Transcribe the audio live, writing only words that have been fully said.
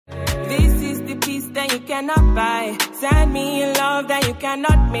that you cannot buy. Send me love that you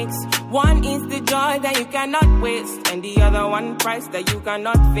cannot mix. One is the joy that you cannot waste, and the other one price that you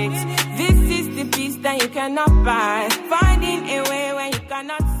cannot fix. This is the peace that you cannot buy. Finding a way where you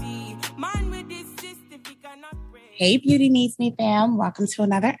cannot see. Man with this system you cannot break. Hey, Beauty Needs Me fam. Welcome to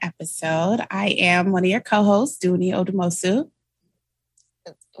another episode. I am one of your co-hosts, Dooney Odumosu.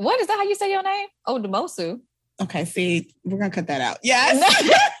 What is that? How you say your name? Odumosu. Okay, see, we're going to cut that out. Yes.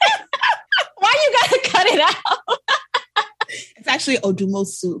 Why you got to cut it out? It's actually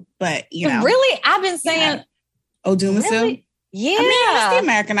Odumosu, but you know. Really? I've been saying Odumosu? Really? Yeah. I mean, it's the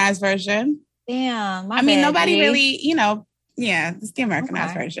Americanized version. Damn. Nobody really, it's the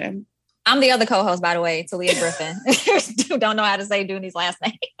Americanized version. I'm the other co-host, by the way, Talia Griffin. Don't know how to say Dooney's last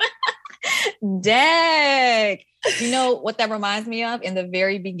name. Dang. You know what that reminds me of? In the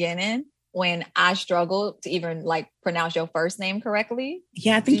very beginning, when I struggled to even pronounce your first name correctly.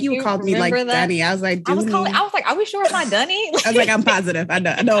 Yeah, I think you called me that? Dunny. I was like, Dooney. I was like, are we sure it's not Dunny? I was like, I'm positive. I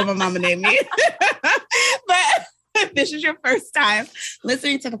know what my mama named me. But if this is your first time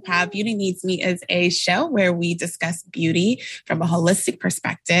listening to the pod, Beauty Needs Me is a show where we discuss beauty from a holistic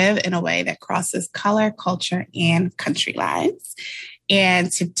perspective in a way that crosses color, culture, and country lines.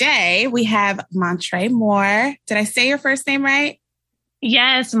 And today we have Montre Moore. Did I say your first name right?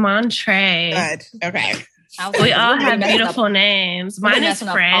 Yes, Montre. Good. Okay. We all have beautiful names. Mine is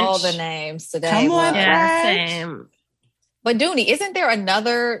French. All the names today. Come on, yeah, same. But Dooney, isn't there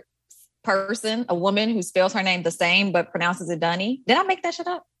another person, a woman who spells her name the same but pronounces it Dunny? Did I make that shit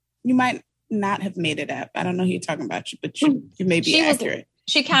up? You might not have made it up. I don't know who you're talking about, but you may be accurate.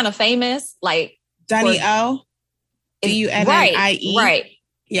 She kind of famous, Dunny O. Dunnie. Right.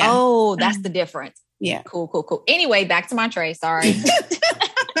 Yeah. Oh, that's the difference. Yeah. Cool. Anyway, back to Montre. Sorry.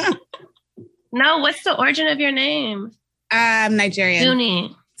 No, what's the origin of your name? Nigerian.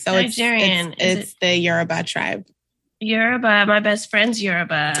 Dooney. So Nigerian. It's the Yoruba tribe. Yoruba. My best friend's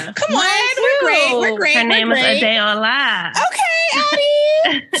Yoruba. Come on, we're great. Her name is Adeola. Okay,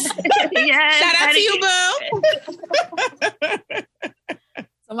 Addie. Yes. Shout out to you, boo.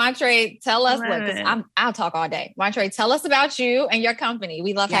 So Montre, tell us because I'll talk all day. Montre, tell us about you and your company.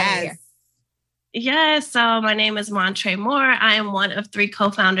 We love having you here. Yes, so my name is Montre Moore. I am one of 3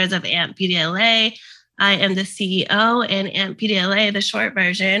 co-founders of Amp Beauty LA. I am the CEO and Amp Beauty LA, the short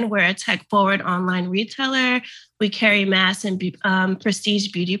version. We're a tech-forward online retailer. We carry mass and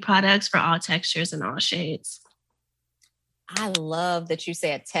prestige beauty products for all textures and all shades. I love that you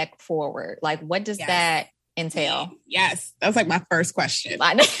said tech-forward. What does that entail? Yes, that was my first question.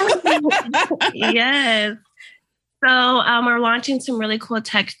 Yes. So we're launching some really cool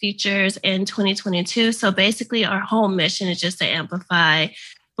tech features in 2022. So basically our whole mission is just to amplify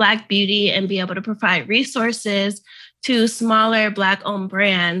Black beauty and be able to provide resources to smaller Black-owned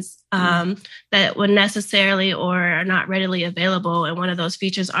brands that would necessarily or are not readily available. And one of those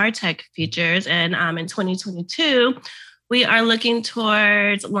features are tech features. And in 2022, we are looking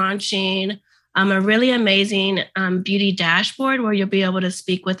towards launching a really amazing beauty dashboard where you'll be able to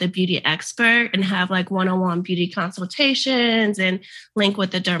speak with a beauty expert and have one-on-one beauty consultations and link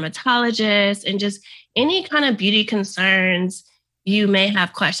with a dermatologist, and just any kind of beauty concerns you may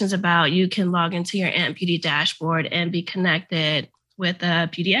have questions about. You can log into your Amp Beauty dashboard and be connected with a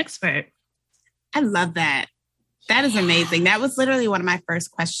beauty expert. I love that. That is amazing. That was literally one of my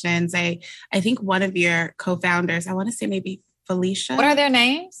first questions. I think one of your co-founders, I want to say maybe Felicia. What are their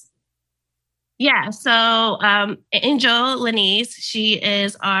names? Yeah, so Angel Lanise, she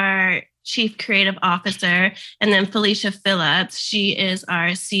is our Chief Creative Officer, and then Felicia Phillips, she is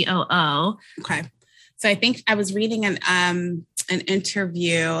our COO. Okay, so I think I was reading an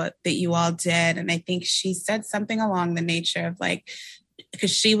interview that you all did, and I think she said something along the nature of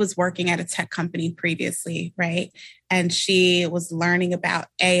because she was working at a tech company previously, right? And she was learning about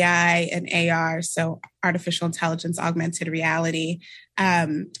AI and AR, so artificial intelligence, augmented reality.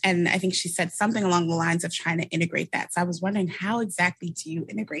 And I think she said something along the lines of trying to integrate that. So I was wondering, how exactly do you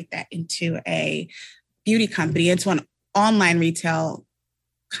integrate that into a beauty company, into an online retail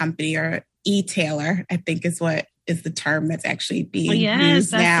company, or e-tailer, I think is the term that's actually being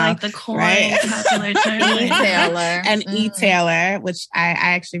used now. That's the core popular term. E-tailer. An e-tailer, which I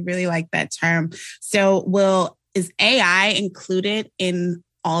actually really like that term. So is AI included in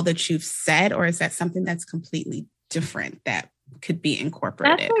all that you've said, or is that something that's completely different that could be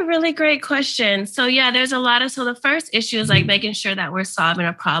incorporated? That's a really great question. So there's a lot of, the first issue is making sure that we're solving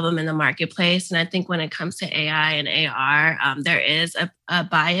a problem in the marketplace. And I think when it comes to AI and AR, there is a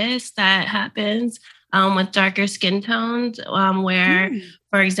bias that happens with darker skin tones, where,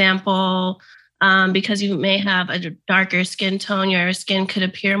 for example, because you may have a darker skin tone, your skin could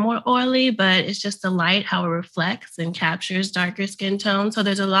appear more oily, but it's just the light, how it reflects and captures darker skin tone. So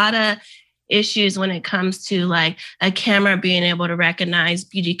there's a lot of issues when it comes to like a camera being able to recognize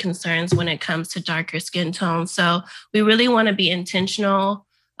beauty concerns when it comes to darker skin tone. So we really want to be intentional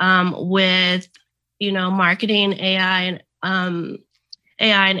with, marketing AI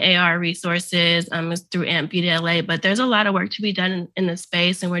and AR resources through Amp Beauty LA, but there's a lot of work to be done in the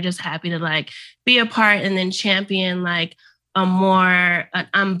space, and we're just happy to like be a part and then champion like a more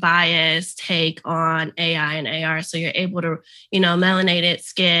unbiased take on AI and AR. So you're able to, melanated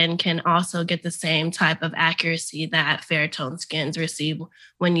skin can also get the same type of accuracy that fair tone skins receive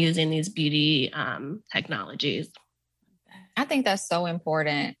when using these beauty technologies. I think that's so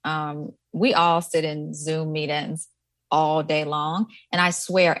important. We all sit in Zoom meetings all day long. And I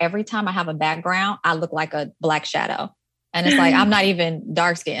swear every time I have a background, I look like a black shadow. And it's like, I'm not even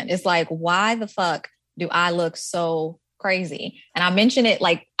dark skinned. It's like, why the fuck do I look so crazy? And I mentioned it,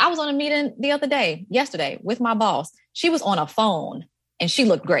 like I was on a meeting yesterday with my boss. She was on a phone and she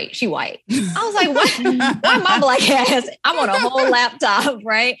looked great. She white. I was like, what? Why my black ass? I'm on a whole laptop,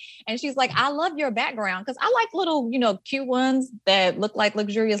 right? And she's like, I love your background because I like little, cute ones that look like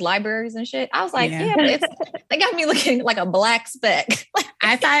luxurious libraries and shit. I was like, but they got me looking like a black speck.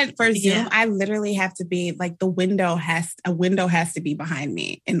 I thought for Zoom, I literally have to be like a window has to be behind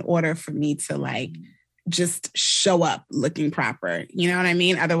me in order for me to like just show up looking proper. You know what I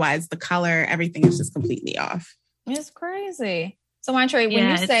mean? Otherwise the color, everything is just completely off. It's crazy. So Montre,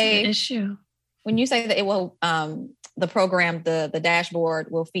 when you say that it will, the program, the dashboard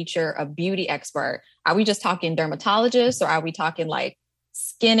will feature a beauty expert, are we just talking dermatologists or are we talking like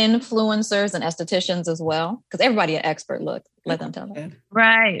skin influencers and estheticians as well? Because everybody an expert, let them tell them.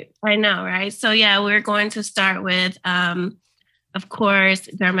 Right. I know. Right. So we're going to start with, of course,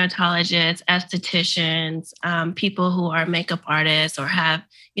 dermatologists, estheticians, people who are makeup artists or have,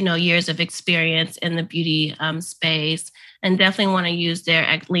 years of experience in the beauty space, and definitely want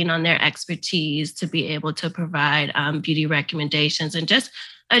to lean on their expertise to be able to provide beauty recommendations and just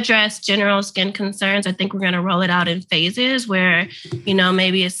address general skin concerns. I think we're going to roll it out in phases where,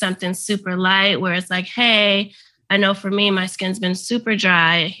 maybe it's something super light where it's like, hey, I know for me, my skin's been super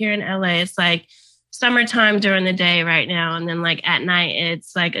dry. Here in LA, it's like summertime during the day right now. And then like at night,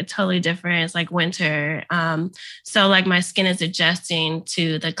 it's like a totally different, it's like winter. So like my skin is adjusting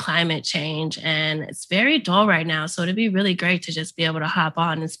to the climate change and it's very dull right now. So it'd be really great to just be able to hop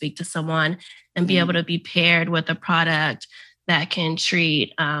on and speak to someone and be able to be paired with a product that can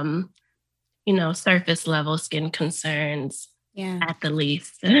treat, surface level skin concerns at the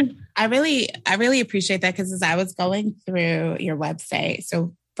least. I really appreciate that because as I was going through your website,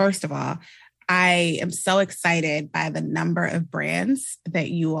 so first of all, I am so excited by the number of brands that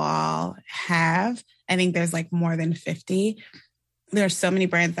you all have. I think there's like more than 50. There are so many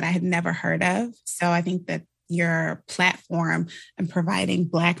brands that I had never heard of. So I think that your platform and providing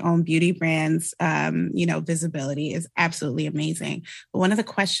Black-owned beauty brands, visibility is absolutely amazing. But one of the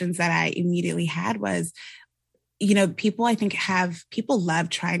questions that I immediately had was, people love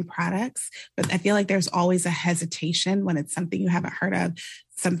trying products, but I feel like there's always a hesitation when it's something you haven't heard of,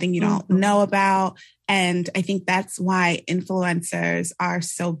 something you don't know about. And I think that's why influencers are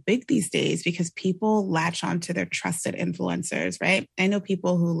so big these days because people latch on to their trusted influencers, right? I know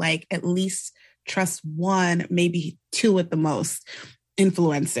people who like at least trust one, maybe two at the most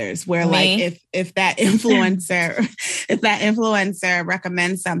influencers where like if that influencer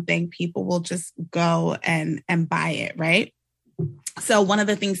recommends something, people will just go and buy it, right? So one of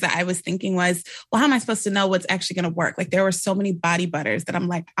the things that I was thinking was, well, how am I supposed to know what's actually going to work? Like there were so many body butters that I'm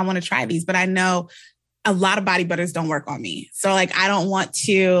like, I want to try these, but I know a lot of body butters don't work on me. So like, I don't want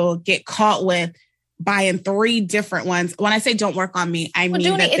to get caught with buying 3 different ones. When I say don't work on me, I mean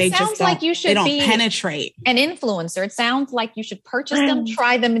that they just don't, like you should don't penetrate. An influencer. It sounds like you should purchase them,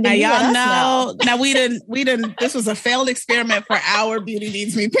 try them, and then y'all know. Now we didn't. This was a failed experiment for our Beauty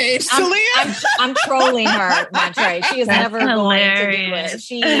Needs Me page. I'm trolling her, Montre. She is never going to do it.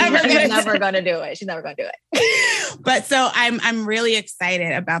 She's never going to do it. She's never going to do it. But so I'm really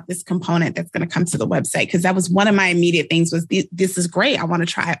excited about this component that's going to come to the website because that was one of my immediate things was this is great. I want to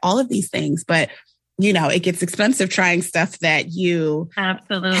try all of these things, but it gets expensive trying stuff that you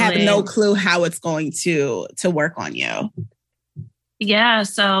absolutely have no clue how it's going to work on you. Yeah.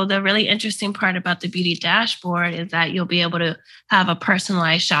 So the really interesting part about the beauty dashboard is that you'll be able to have a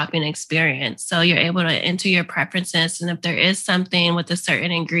personalized shopping experience. So you're able to enter your preferences. And if there is something with a certain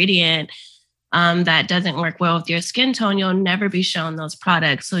ingredient that doesn't work well with your skin tone, you'll never be shown those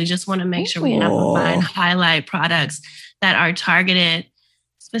products. So you just want to make sure we amplify and highlight products that are targeted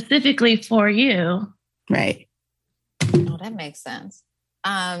specifically for you. Right. Oh, that makes sense.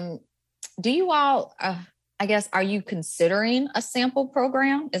 Do you all, I guess, are you considering a sample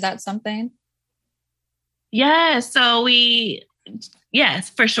program? Is that something? Yeah. So yes,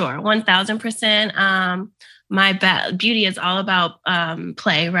 for sure. 1000%. My beauty is all about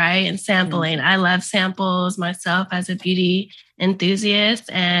play, right? And sampling. I love samples myself as a beauty enthusiast,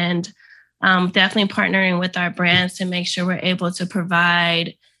 and definitely partnering with our brands to make sure we're able to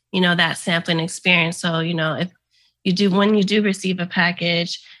provide, that sampling experience. So, when you do receive a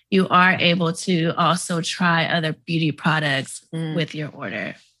package, you are able to also try other beauty products with your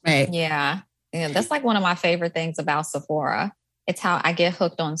order. Right. Yeah. That's like one of my favorite things about Sephora. It's how I get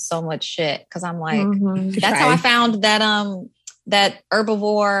hooked on so much shit. Cause I'm like, that's how I found that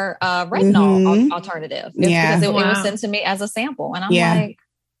herbivore retinol alternative. Because it was sent to me as a sample. And I'm like,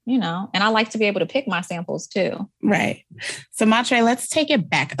 and I like to be able to pick my samples too. Right. So Matre, let's take it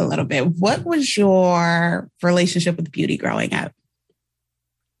back a little bit. What was your relationship with beauty growing up?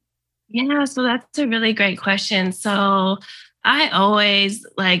 Yeah, so that's a really great question. So I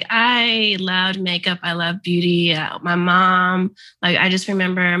loved makeup. I love beauty. My mom, I just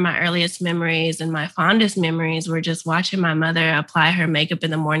remember my earliest memories and my fondest memories were just watching my mother apply her makeup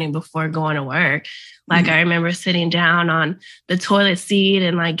in the morning before going to work. I remember sitting down on the toilet seat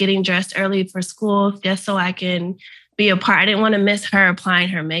and getting dressed early for school just so I can be a part. I didn't want to miss her applying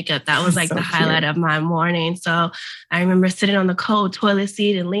her makeup. That was the highlight of my morning. So I remember sitting on the cold toilet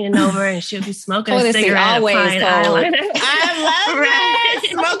seat and leaning over, and she would be smoking a cigarette, applying eyeliner. I love that.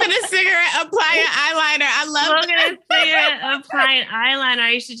 Smoking a cigarette, applying eyeliner. I love smoking a cigarette, applying eyeliner.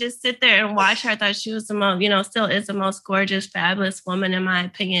 I used to just sit there and watch her. I thought she was the most, still is the most gorgeous, fabulous woman in my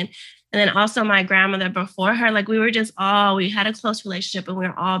opinion. And then also my grandmother before her, we had a close relationship, and we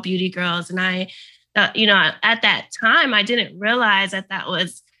were all beauty girls. And at that time, I didn't realize that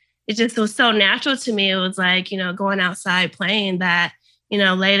it just was so natural to me. It was going outside playing that,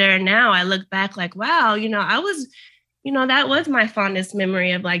 later now I look back wow, I was, that was my fondest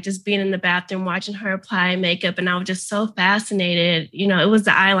memory of just being in the bathroom, watching her apply makeup. And I was just so fascinated. It was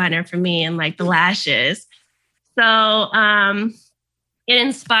the eyeliner for me and the lashes. So it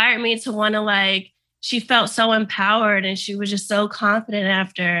inspired me to want to she felt so empowered and she was just so confident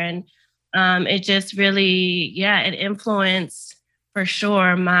after. And it just really, it influenced for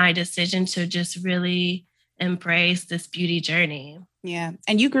sure my decision to just really embrace this beauty journey. Yeah.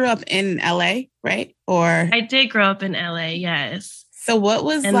 And you grew up in LA, right? Or I did grow up in LA, yes. So what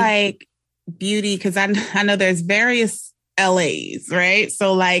was beauty? Because I know there's various LAs, right?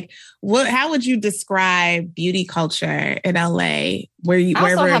 So how would you describe beauty culture in LA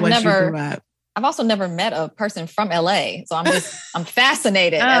wherever it was you grew up? I've also never met a person from LA. So I'm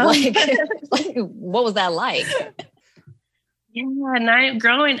fascinated at what was that like? Yeah,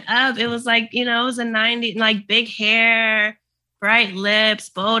 growing up, it was it was a 90s, big hair, bright lips,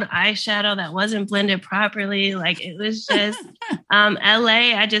 bold eyeshadow that wasn't blended properly. It was just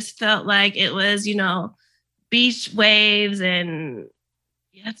LA. I just felt like it was, beach waves. And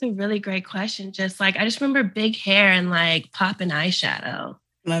that's a really great question. Just I just remember big hair and popping eyeshadow.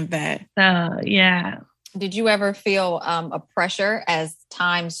 Love that. So, yeah. Did you ever feel a pressure as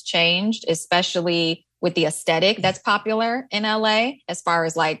times changed, especially with the aesthetic that's popular in LA, as far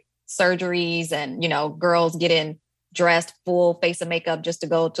as surgeries and, girls getting dressed full face of makeup just to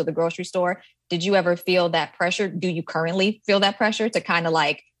go to the grocery store? Did you ever feel that pressure? Do you currently feel that pressure to kind of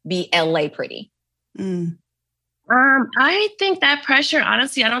be LA pretty? I think that pressure,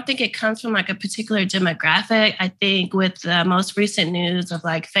 honestly, I don't think it comes from a particular demographic. I think with the most recent news of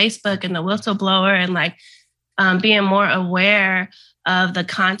Facebook and the whistleblower and being more aware of the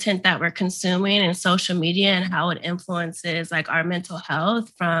content that we're consuming in social media and how it influences our mental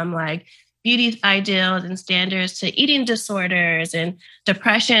health, from beauty ideals and standards to eating disorders and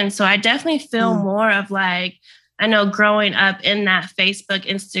depression. So I definitely feel more of I know growing up in that Facebook,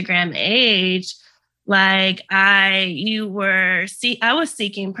 Instagram age, I was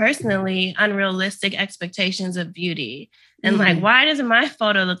seeking personally unrealistic expectations of beauty. And why doesn't my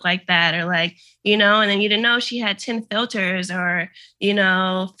photo look like that? Or and then you didn't know she had 10 filters or,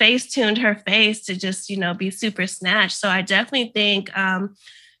 face tuned her face to just, be super snatched. So I definitely think,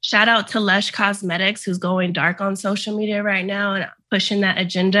 shout out to Lush Cosmetics, who's going dark on social media right now and pushing that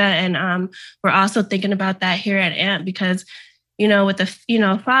agenda. And we're also thinking about that here at AMP because, with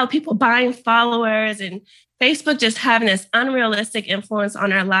the, people buying followers and Facebook just having this unrealistic influence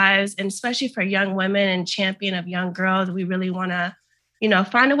on our lives, and especially for young women and champion of young girls, we really want to,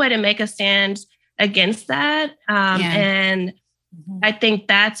 find a way to make a stand against that. And I think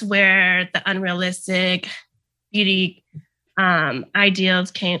that's where the unrealistic beauty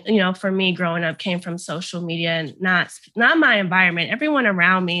ideals came, for me growing up came from social media and not my environment. Everyone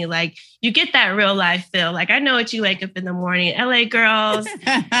around me, like you get that real life feel. Like I know what you wake up in the morning, LA girls.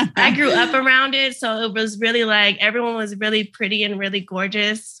 I grew up around it. So it was really like everyone was really pretty and really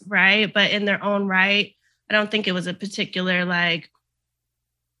gorgeous, right? But in their own right. I don't think it was a particular like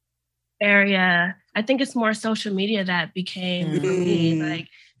area. I think it's more social media that became for me like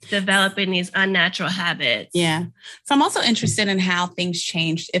developing these unnatural habits. Yeah. So I'm also interested in how things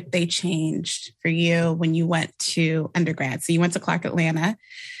changed, if they changed for you when you went to undergrad. So you went to Clark Atlanta.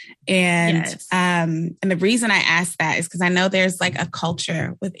 And Yes. And the reason I asked that is because I know there's like a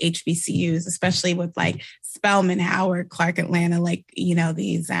culture with HBCUs, especially with like Spelman, Howard, Clark Atlanta, like,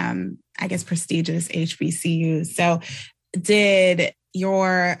 these I guess prestigious HBCUs. So did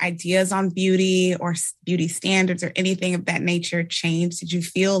your ideas on beauty or beauty standards or anything of that nature change? Did you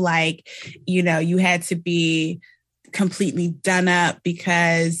feel like, you had to be completely done up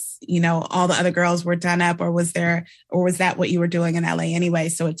because, all the other girls were done up, or was that what you were doing in LA anyway?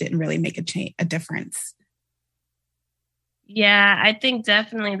 So it didn't really make a difference. Yeah, I think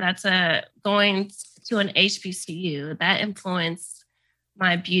definitely that's going to an HBCU that influenced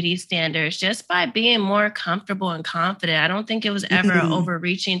my beauty standards just by being more comfortable and confident. I don't think it was ever an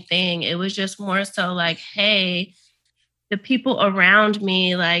overreaching thing. It was just more so like, hey, the people around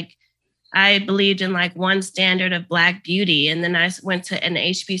me, like I believed in like one standard of Black beauty. And then I went to an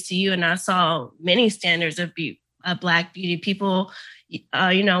HBCU and I saw many standards of Black beauty. People,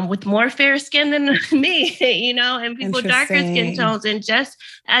 with more fair skin than me, and people darker skin tones and just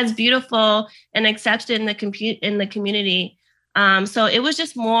as beautiful and accepted in the community. So it was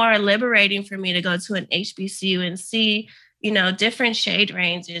just more liberating for me to go to an HBCU and see, different shade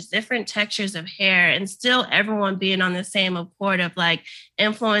ranges, different textures of hair, and still everyone being on the same accord of like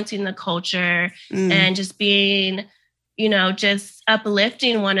influencing the culture and just being, just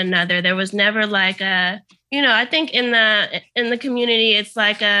uplifting one another. There was never like I think in the community, it's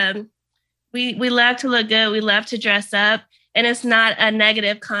like we love to look good, we love to dress up, and it's not a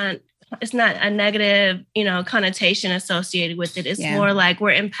negative connotation associated with it. It's more like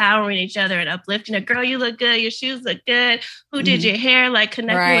we're empowering each other and uplifting a girl. You look good. Your shoes look good. Who did your hair? Like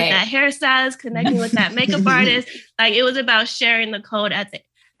connecting with that hairstylist, connecting with that makeup artist. Like it was about sharing the code at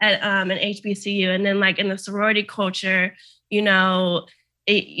an HBCU. And then like in the sorority culture,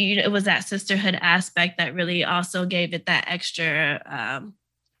 it was that sisterhood aspect that really also gave it that extra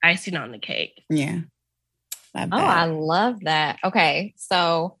icing on the cake. Yeah. I love that. Okay.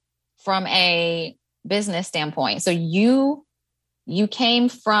 So from a business standpoint, so you came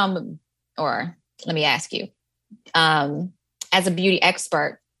from, or let me ask you, as a beauty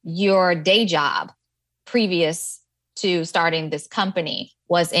expert, your day job previous to starting this company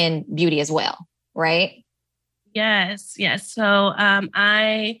was in beauty as well, right? Yes. So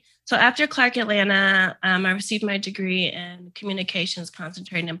so after Clark Atlanta, I received my degree in communications,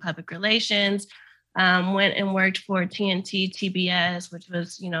 concentrating in public relations. Went and worked for TNT, TBS, which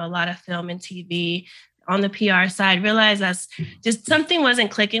was, a lot of film and TV on the PR side. Realized that's just something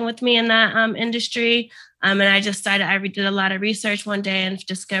wasn't clicking with me in that industry. And I just decided I did a lot of research one day and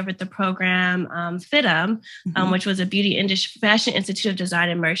discovered the program FIDM, which was a beauty industry, Fashion Institute of Design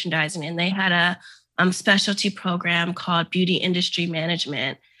and Merchandising. And they had a specialty program called Beauty Industry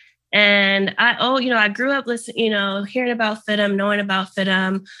Management. And I grew up listening, hearing about FIDM, knowing about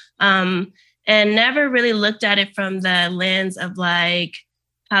FIDM, and never really looked at it from the lens of like,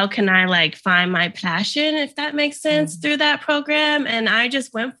 how can I like find my passion, if that makes sense, through that program. And I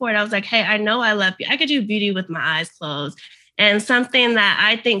just went for it. I was like, hey, I know I love beauty. I could do beauty with my eyes closed. And something that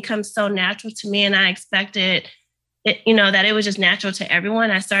I think comes so natural to me, and I expected it, that it was just natural to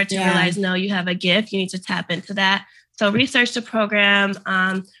everyone. I started to realize, no, you have a gift. You need to tap into that. So researched the program,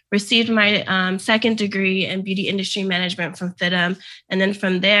 received my second degree in beauty industry management from FIDM. And then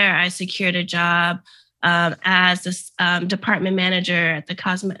from there, I secured a job as the department manager at the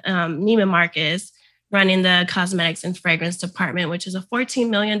Neiman Marcus, running the cosmetics and fragrance department, which is a $14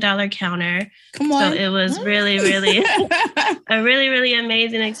 million counter. Come on. So it was really, really a really, really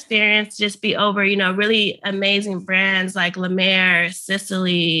amazing experience. Just be over, really amazing brands like La Mer,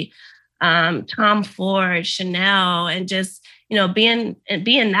 Sicily, Tom Ford, Chanel, and just, be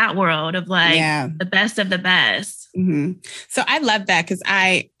in that world of like the best of the best. Mm-hmm. So I love that because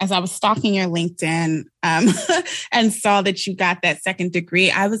as I was stalking your LinkedIn and saw that you got that second degree,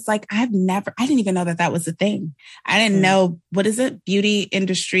 I was like, I didn't even know that was a thing. I didn't know, what is it? Beauty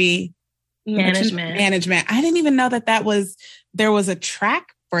industry management. I didn't even know there was a track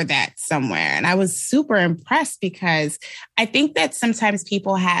for that somewhere. And I was super impressed because I think that sometimes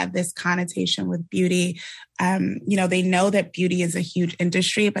people have this connotation with beauty. They know that beauty is a huge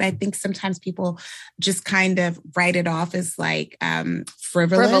industry, but I think sometimes people just kind of write it off as like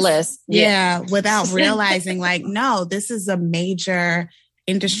frivolous. Yeah, without realizing like, no, this is a major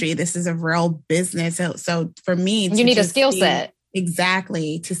industry. This is a real business. So for me, you need a skill set.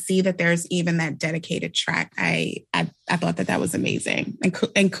 Exactly. To see that there's even that dedicated track. I thought that was amazing.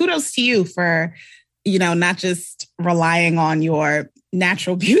 And kudos to you for, not just relying on your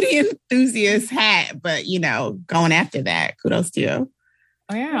natural beauty enthusiast hat, but, going after that. Kudos to you.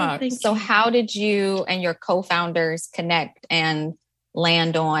 Oh, yeah. So how did you and your co-founders connect and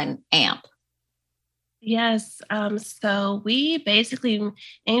land on AMP? Yes. So we basically,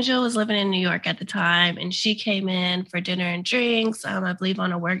 Angel was living in New York at the time, and she came in for dinner and drinks, I believe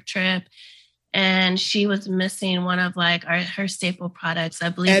on a work trip. And she was missing one of like her staple products. I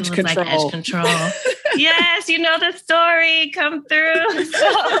believe it was like Edge Control. Yes, you know the story come through.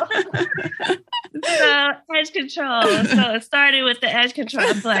 So Edge Control. So it started with the Edge Control.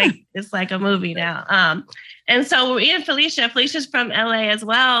 It's like a movie now. And so we're eating Felicia. Felicia's from LA as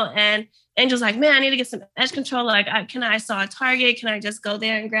well. And Angel's like, man, I need to get some Edge Control. Like, I saw a Target. Can I just go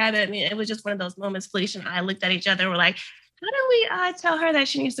there and grab it? I mean, it was just one of those moments. Felicia and I looked at each other and we're like, how do we tell her that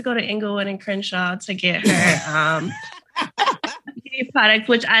she needs to go to Inglewood and Crenshaw to get her beauty product,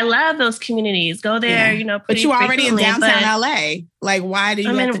 which I love those communities. Go there, but you're already in downtown LA. Like, why do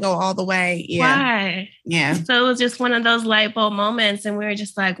you have to go all the way? Yeah. Why? Yeah. So it was just one of those light bulb moments. And we were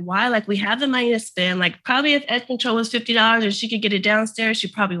just like, why? Like, we have the money to spend. Like, probably if Edge Control was $50 and she could get it downstairs, she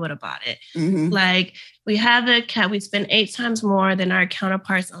probably would have bought it. Mm-hmm. Like, we have we spend 8 times more than our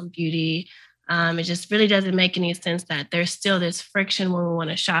counterparts on beauty. It just really doesn't make any sense that there's still this friction when we want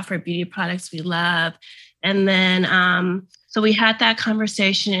to shop for beauty products we love. And then, so we had that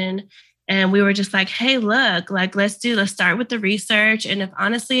conversation and we were just like, hey, look, like, let's start with the research. And if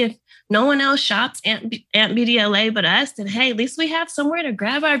no one else shops Amp Beauty LA but us, then hey, at least we have somewhere to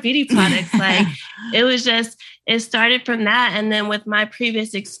grab our beauty products. Like, it started from that. And then with my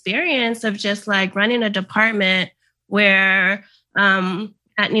previous experience of just like running a department where,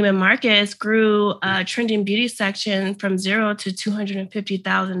 at Neiman Marcus grew a trending beauty section from $0 to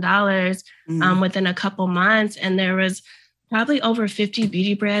 $250,000 within a couple months. And there was probably over 50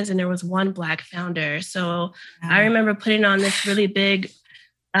 beauty brands and there was one Black founder. So I remember putting on this really big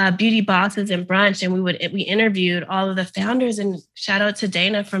beauty bosses and brunch, and we interviewed all of the founders, and shout out to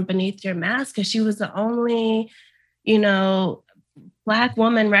Dana from Beneath Your Mask, because she was the only, Black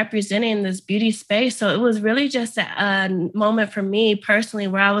woman representing this beauty space. So it was really just a moment for me personally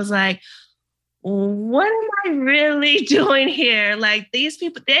where I was like, what am I really doing here? Like, these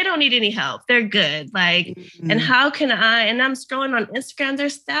people, they don't need any help. They're good. Like, and how can and I'm scrolling on Instagram,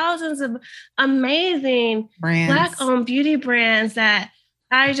 there's thousands of amazing Black-owned beauty brands that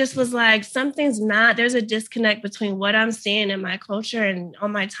I just was like, there's a disconnect between what I'm seeing in my culture and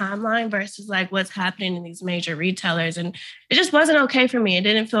on my timeline versus like what's happening in these major retailers. And it just wasn't okay for me. It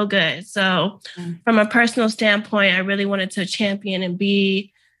didn't feel good. So from a personal standpoint, I really wanted to champion and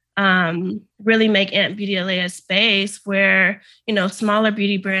really make Amp Beauty LA a space where, smaller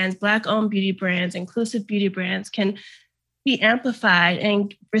beauty brands, Black-owned beauty brands, inclusive beauty brands can be amplified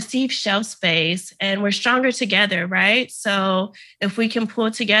and receive shelf space, and we're stronger together, right? So if we can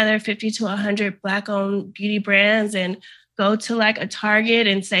pull together 50 to 100 Black-owned beauty brands and go to like a Target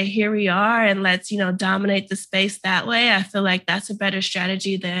and say, here we are, and let's, dominate the space that way, I feel like that's a better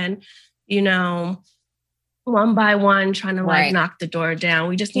strategy than, one by one trying to like knock the door down.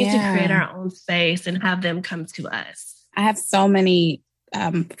 We just need to create our own space and have them come to us. I have so many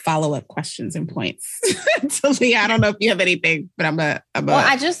follow-up questions and points. Talia, I don't know if you have anything, but well,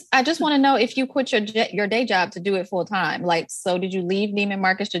 I just want to know if you quit your day job to do it full time. Like, so did you leave Neiman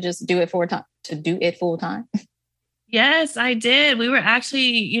Marcus to just do it full time? Yes, I did. We were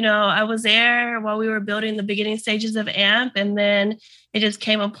actually, I was there while we were building the beginning stages of AMP. And then it just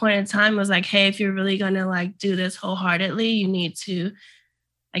came a point in time, it was like, hey, if you're really going to like do this wholeheartedly, you need to,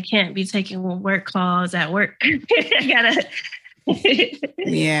 I can't be taking work calls at work. I gotta,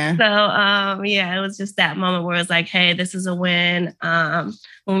 yeah. So, it was just that moment where it was like, hey, this is a win. When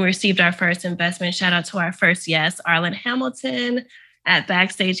we received our first investment, shout out to our first yes, Arlen Hamilton at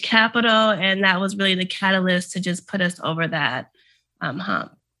Backstage Capital. And that was really the catalyst to just put us over that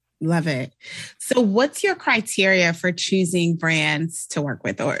hump. Love it. So what's your criteria for choosing brands to work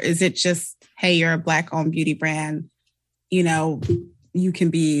with? Or is it just, hey, you're a Black-owned beauty brand, you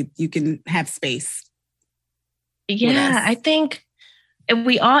can have space? Yeah, I think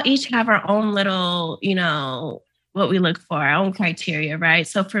we all each have our own little, what we look for, our own criteria, right?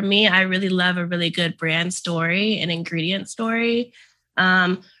 So for me, I really love a really good brand story and ingredient story.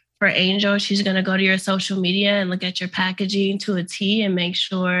 For Angel, she's going to go to your social media and look at your packaging to a T and make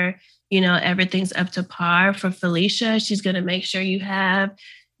sure, everything's up to par. For Felicia, she's going to make sure you have,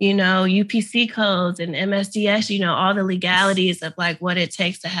 UPC codes and MSDS, all the legalities of like what it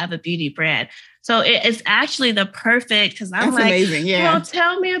takes to have a beauty brand. So it's actually the perfect, because I'm like, amazing. Yeah. Well,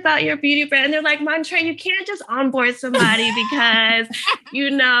 tell me about your beauty brand. And they're like, Montre, you can't just onboard somebody because,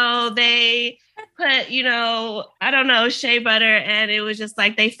 they put, I don't know, shea butter. And it was just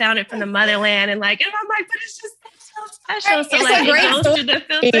like, they found it from the motherland. And I'm like, but it's just so special. So it's it goes through the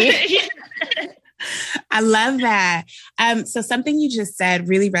filter. I love that. So something you just said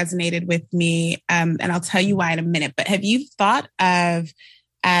really resonated with me. And I'll tell you why in a minute, but have you thought of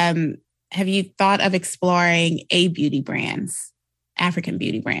exploring beauty brands, African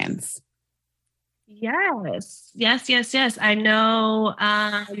beauty brands? Yes. I know.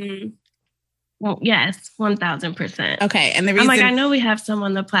 Yes, 1000%. Okay. And the reason I know we have some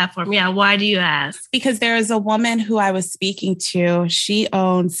on the platform. Yeah. Why do you ask? Because there is a woman who I was speaking to. She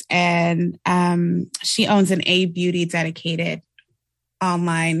owns an Beauty dedicated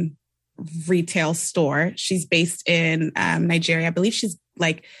online retail store. She's based in Nigeria. I believe she's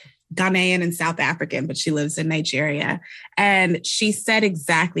like Ghanaian and South African, but she lives in Nigeria. And she said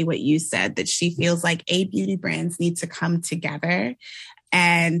exactly what you said, that she feels like beauty brands need to come together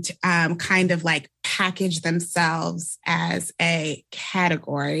and kind of like package themselves as a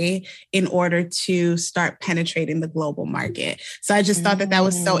category in order to start penetrating the global market. So I just thought that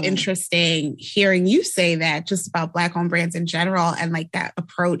was so interesting hearing you say that just about Black-owned brands in general and like that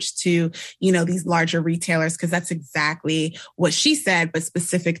approach to, these larger retailers, because that's exactly what she said, but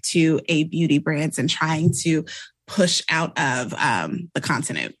specific to beauty brands and trying to push out of the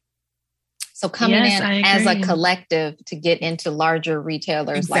continent. So coming in as a collective to get into larger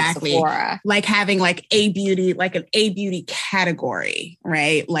retailers like Sephora. Like having like an beauty category,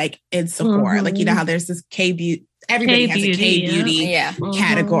 right? Like in Sephora, like, how there's this K-beauty, everybody has a K-beauty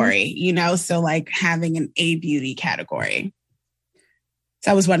category, So like having an beauty category.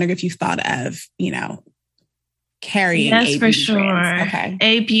 So I was wondering if you thought of, carrying yes, for sure. Brands.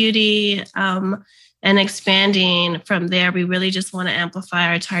 Okay. Beauty, and expanding from there, we really just want to amplify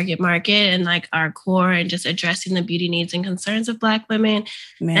our target market and like our core and just addressing the beauty needs and concerns of Black women.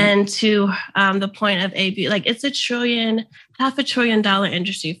 Man. And to the point of like it's $500 billion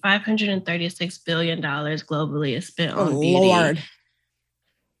industry, $536 billion globally is spent on beauty. Lord.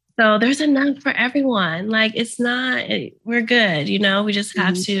 So there's enough for everyone. Like we're good. We just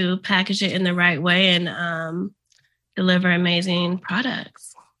have to package it in the right way and deliver amazing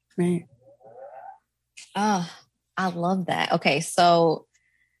products. Right. Oh, I love that. Okay. So,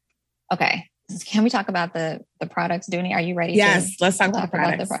 can we talk about the products, Dooney? Are you ready? Yes, let's talk about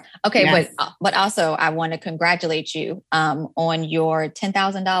products. Okay. Yes. But also I want to congratulate you on your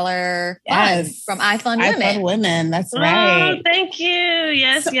 $10,000 fund from iFund Women. That's right. Oh, thank you.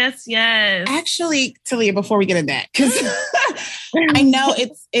 Yes. Actually, Talia, before we get into that, because I know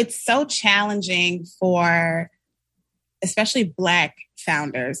it's so challenging for especially Black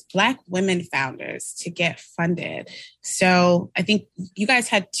women founders to get funded. So I think you guys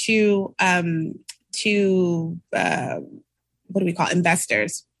had two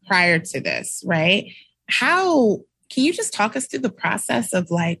investors prior to this, right? Can you just talk us through the process of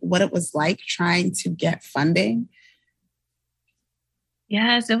like what it was like trying to get funding?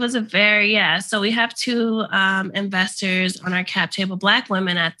 Yes, it was so we have two investors on our cap table, Black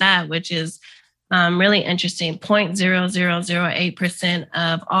women at that, which is really interesting. 0.0008%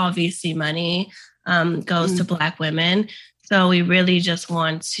 of all VC money goes to Black women. So we really just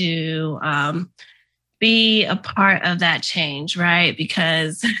want to be a part of that change, right?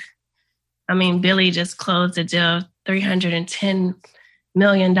 Because, Billy just closed a deal, $310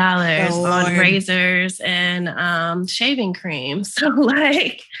 million on razors and shaving cream. So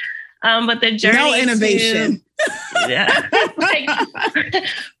but the journey no innovation.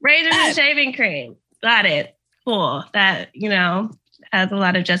 Razors and shaving cream. Got it. Cool. That, has a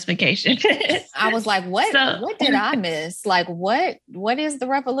lot of justification. I was like, what did I miss? Like, what is the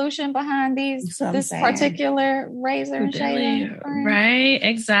revolution behind this particular razor and shaving cream? Right.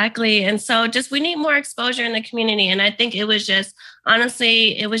 Exactly. And so we need more exposure in the community. And I think it was just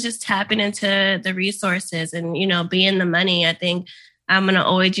tapping into the resources and, being the money. I think I'm going to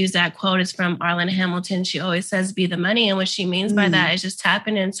always use that quote. It's from Arlen Hamilton. She always says, be the money. And what she means by that is just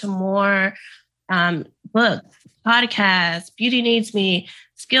tapping into more books, podcasts, Beauty Needs Me,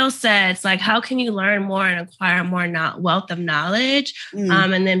 skill sets, like how can you learn more and acquire more wealth of knowledge,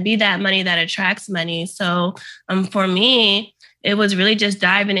 and then be that money that attracts money. So for me, it was really just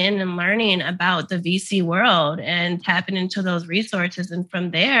diving in and learning about the VC world and tapping into those resources. And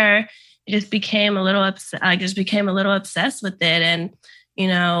from there, it just became a little obsessed with it. And,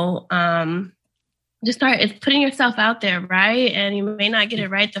 just it's putting yourself out there, right? And you may not get it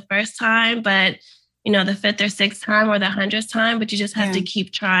right the first time, but, the fifth or sixth time or the 100th time, but you just have to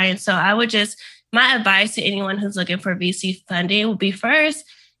keep trying. So my advice to anyone who's looking for VC funding would be first,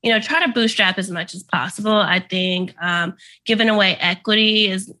 try to bootstrap as much as possible. I think giving away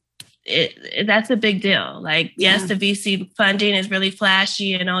equity that's a big deal. Like, yes, the VC funding is really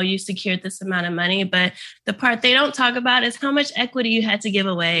flashy and you secured this amount of money, but the part they don't talk about is how much equity you had to give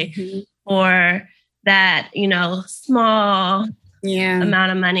away for that, small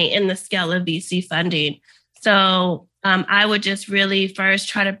amount of money in the scale of VC funding. So I would just really first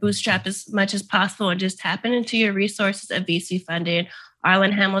try to bootstrap as much as possible and just tap into your resources of VC funding.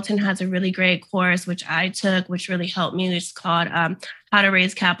 Arlen Hamilton has a really great course, which I took, which really helped me. It's called How to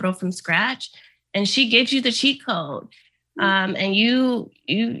Raise Capital from Scratch. And she gives you the cheat code. And you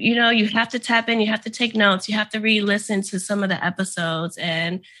have to tap in, you have to take notes, you have to re-listen to some of the episodes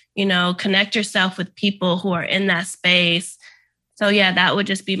and, connect yourself with people who are in that space. So yeah, that would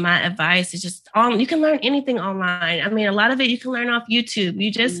just be my advice. It's just you can learn anything online. I mean, a lot of it you can learn off YouTube.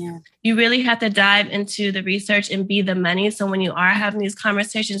 You really have to dive into the research and be the money. So when you are having these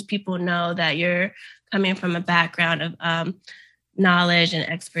conversations, people know that you're coming from a background of knowledge and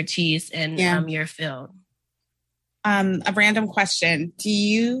expertise in your field. A random question. Do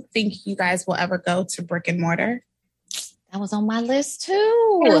you think you guys will ever go to brick and mortar? That was on my list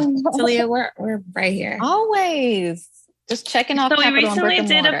too. Talia, we're right here. Always. Just checking off. So we recently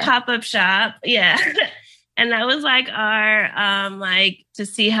did a pop-up shop. Yeah. And that was like our, to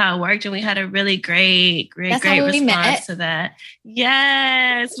see how it worked. And we had a really great response to that.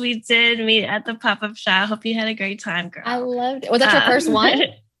 Yes, we did meet at the pop-up shop. Hope you had a great time, girl. I loved it. Was that your first one?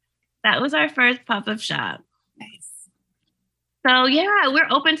 That was our first pop-up shop. Nice. So yeah, we're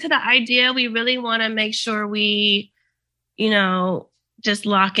open to the idea. We really want to make sure we, just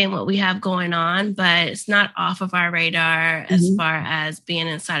lock in what we have going on, but it's not off of our radar as far as being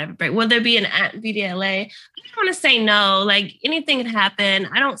inside of a break. Will there be an at VDLA? I don't want to say no. Like, anything can happen.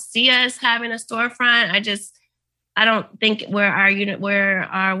 I don't see us having a storefront. I don't think where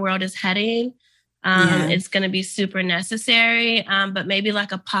our world is heading. It's going to be super necessary. But maybe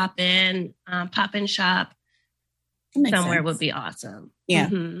like a pop-in shop somewhere would be awesome. Yeah.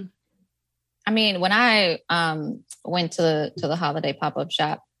 Mm-hmm. I mean, when I went to the holiday pop-up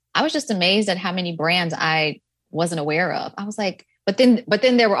shop, I was just amazed at how many brands I wasn't aware of. I was like, but then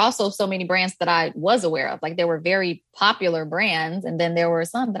there were also so many brands that I was aware of. Like, there were very popular brands. And then there were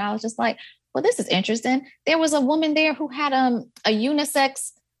some that I was just like, well, this is interesting. There was a woman there who had a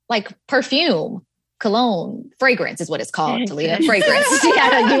unisex, like, perfume, cologne, fragrance is what it's called, Talia, fragrance. She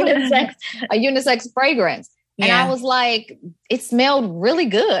had a unisex fragrance. And I was like, it smelled really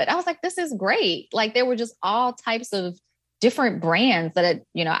good. I was like, this is great. Like, there were just all types of different brands that,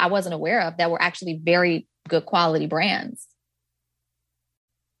 I wasn't aware of that were actually very good quality brands.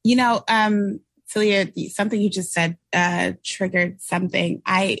 Talia, something you just said triggered something.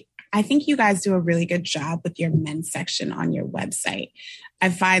 I think you guys do a really good job with your men's section on your website. I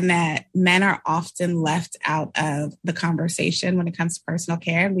find that men are often left out of the conversation when it comes to personal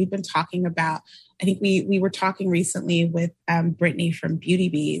care. And we've been talking about, I think we were talking recently with Brittany from Beauty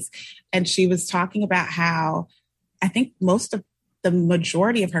Bees, and she was talking about how I think the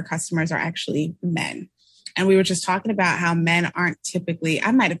majority of her customers are actually men. And we were just talking about how men aren't typically,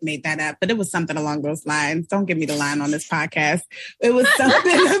 I might have made that up, but it was something along those lines. Don't give me the line on this podcast. It was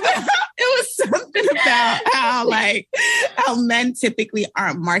something about how men typically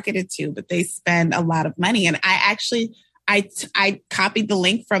aren't marketed to, but they spend a lot of money. And I copied the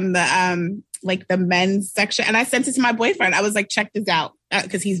link from the men's section, and I sent it to my boyfriend. I was like, check this out.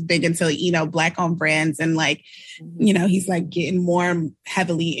 Because he's big into, Black-owned brands, and he's like getting more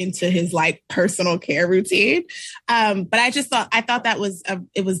heavily into his like personal care routine. But I thought that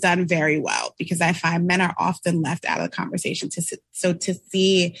it was done very well, because I find men are often left out of the conversation. So to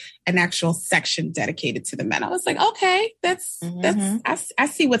see an actual section dedicated to the men, I was like, okay, I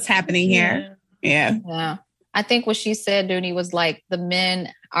see what's happening here. Yeah. I think what she said, Dooney, was like the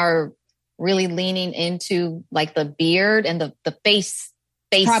men are really leaning into like the beard and the face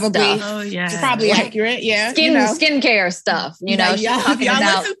probably stuff. Oh yeah, it's probably accurate. Yeah, skincare stuff. If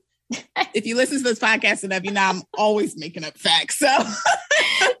you listen to this podcast enough, I'm always making up facts. So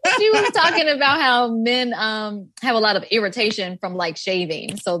She was talking about how men have a lot of irritation from like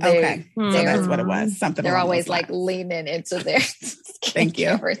shaving. So so that's what it was. Something they're always like leaning into their Thank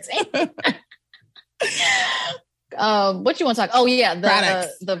you. routine. What you want to talk? Oh yeah,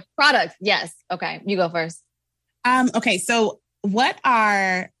 the products. Yes. Okay, you go first. Okay, so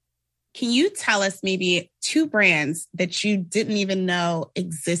can you tell us maybe 2 brands that you didn't even know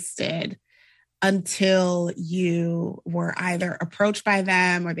existed until you were either approached by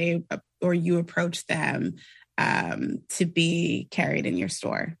them or you approached them to be carried in your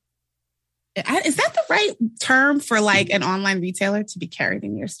store? Is that the right term for like an online retailer, to be carried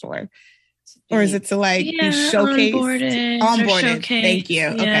in your store? Or is it to like be showcased? Onboarded. Thank you.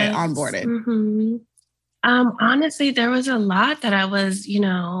 Yes. Okay, onboarded. Mm-hmm. Honestly, there was a lot that I was,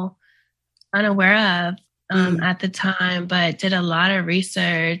 unaware of at the time, but did a lot of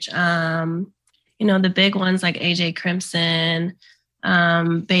research. The big ones like AJ Crimson,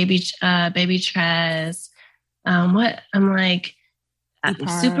 Baby Tress. I'm like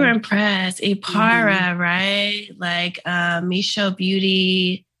super impressed. Ipara, right? Like Micho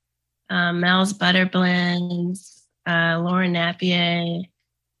Beauty, Mel's Butter Blends, Lauren Napier.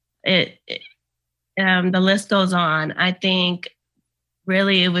 The list goes on. I think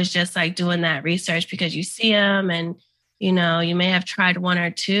really it was just like doing that research because you see them and, you may have tried 1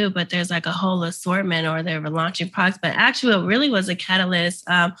 or 2, but there's like a whole assortment or they were launching products. But actually what really was a catalyst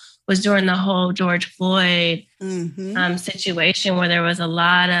was during the whole George Floyd situation where there was a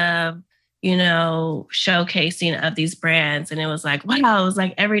lot of, showcasing of these brands. And it was like, wow, it was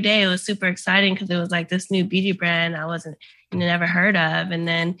like every day it was super exciting because it was like this new beauty brand I never heard of. And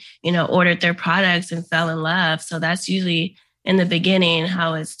then, ordered their products and fell in love. So that's usually in the beginning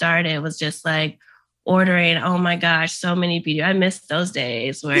how it started. It was just like ordering, oh my gosh, so many beauty. I missed those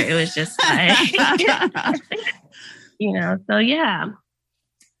days where it was just like, so yeah.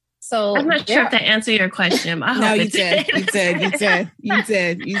 So I'm not sure if that answered your question. I hope no, you did. You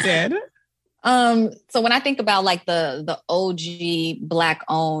did. So when I think about like the OG Black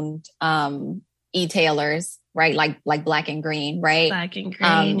owned e-tailers, right? Like Black and Green, right? Black and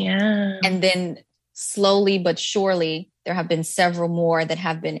Green, yeah. And then slowly but surely, there have been several more that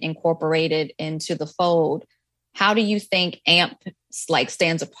have been incorporated into the fold. How do you think AMP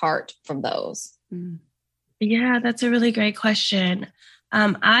stands apart from those? Yeah, that's a really great question.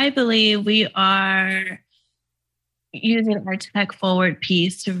 I believe we are using our tech forward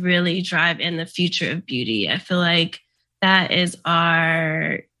piece to really drive in the future of beauty. I feel like that is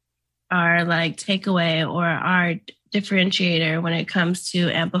our like takeaway or our differentiator when it comes to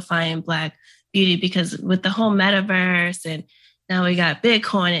amplifying Black beauty, because with the whole metaverse and now we got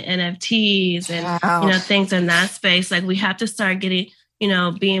Bitcoin and NFTs and, things in that space, like we have to start getting,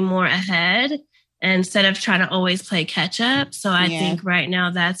 being more ahead instead of trying to always play catch up. So I think right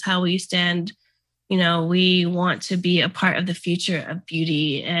now that's how we stand. We want to be a part of the future of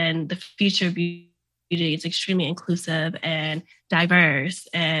beauty, and the future of beauty is extremely inclusive and diverse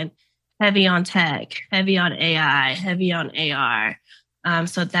and heavy on tech, heavy on AI, heavy on AR.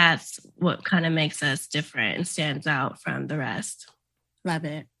 So that's what kind of makes us different and stands out from the rest. Love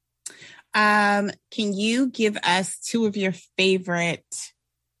it. Can you give us 2 of your favorite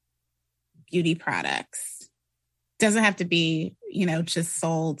beauty products? Doesn't have to be, just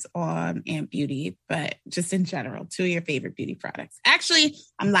sold on AMP Beauty, but just in general, 2 of your favorite beauty products. Actually,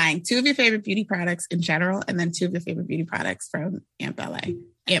 I'm lying. 2 of your favorite beauty products in general, and then 2 of your favorite beauty products from AMP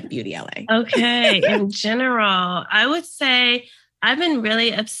Beauty LA. Okay. In general, I would say I've been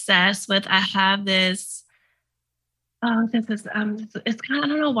really obsessed with, I have this, it's kind of, I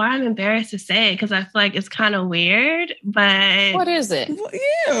don't know why I'm embarrassed to say it because I feel like it's kind of weird, but. What is it?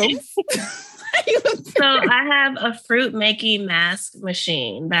 So I have a fruit making mask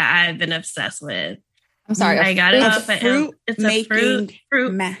machine that I've been obsessed with. I'm sorry. I got it off of it's a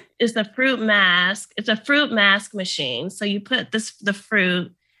fruit mask. It's a fruit mask machine. So you put the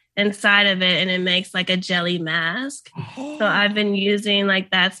fruit inside of it and it makes like a jelly mask. So I've been using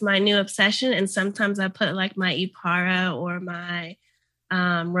that's my new obsession. And sometimes I put like my Ipara or my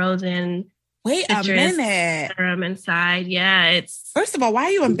Rosen serum inside. Yeah, it's. First of all, why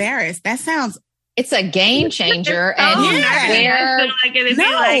are you embarrassed? That sounds. It's a game changer. And where can I get this?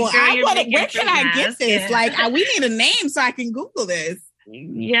 We need a name so I can Google this.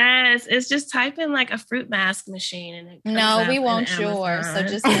 Yes, it's just type in a fruit mask machine and it no, we won't yours. So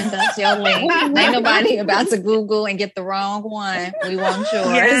just send us your link. Ain't nobody about to Google and get the wrong one. We want yours.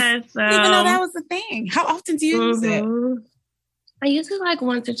 Yes, even though that was the thing. How often do you use it? I use it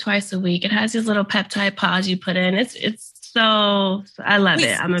once or twice a week. It has these little peptide pods you put in. It's so I love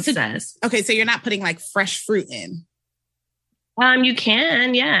it. I'm obsessed. Okay, so you're not putting fresh fruit in. You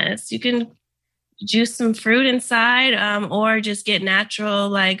can, yes. You can juice some fruit inside, or just get natural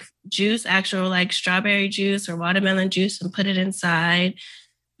like juice, actual like strawberry juice or watermelon juice, and put it inside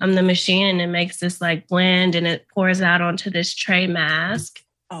the machine, and it makes this like blend, and it pours out onto this tray mask.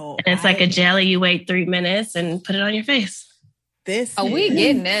 Oh, and it's like a jelly. You wait 3 minutes and put it on your face. We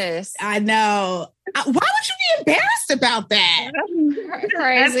getting this. I know. Why would you be embarrassed about that?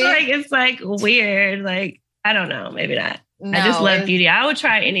 Crazy. It's like weird. Like, I don't know. Maybe not. No, I just love beauty. I would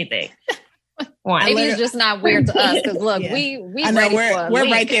try anything. Maybe it's just not weird to us because look, we I know we're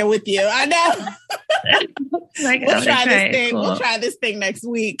right there with you. I know. Like, we'll try this thing. Cool. We'll try this thing next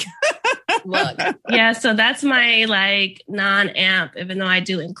week. Look, yeah. So that's my like non-amp. Even though I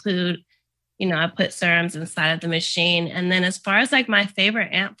do include, I put serums inside of the machine. And then as far as like my favorite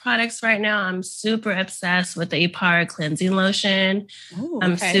amp products right now, I'm super obsessed with the Ipara cleansing lotion. Ooh,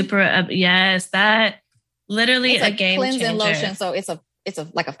 I'm super yes, that literally it's a game cleansing changer. Lotion. So it's a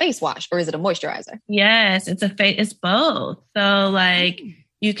like a face wash, or is it a moisturizer? Yes, it's both. So like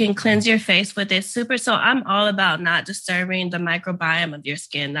you can cleanse your face with it. So I'm all about not disturbing the microbiome of your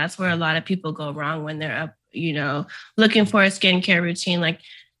skin. That's where a lot of people go wrong when they're up, looking for a skincare routine. Like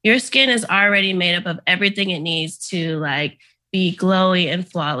your skin is already made up of everything it needs to like be glowy and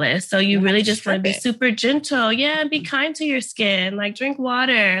flawless. So you really just want to be super gentle. Yeah, be kind to your skin. Like drink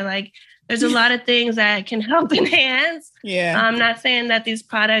water. Like there's a lot of things that can help enhance. Yeah. I'm not saying that these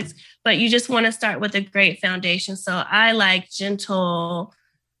products, but you just want to start with a great foundation. So I like gentle,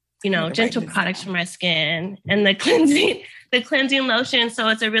 gentle products for my skin, and the cleansing lotion. So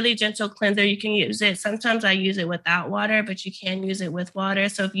it's a really gentle cleanser. You can use it. Sometimes I use it without water, but you can use it with water.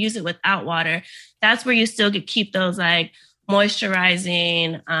 So if you use it without water, that's where you still keep those like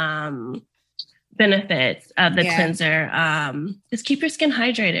moisturizing, benefits of the cleanser. Just keep your skin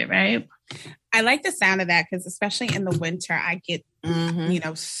hydrated, right? I like the sound of that because especially in the winter, I get,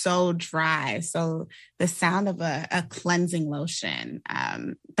 so dry. So the sound of a cleansing lotion,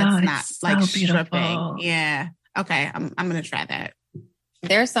 that's not so like beautiful. stripping. Yeah. Okay. I'm going to try that.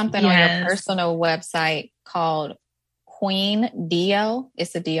 There's something on your personal website called Queen Deo.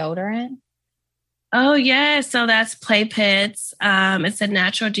 It's a deodorant. Oh, yeah. So that's Play Pits. It's a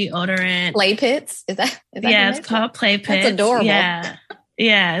natural deodorant. Play Pits? Is that it's called Play Pits. That's adorable.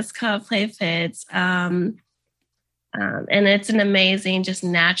 Yeah, it's called Play Pits. And it's an amazing, just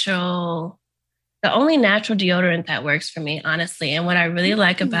natural, the only natural deodorant that works for me, honestly. And what I really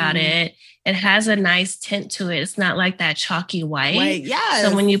like about it has a nice tint to it. It's not like that chalky white. Yes.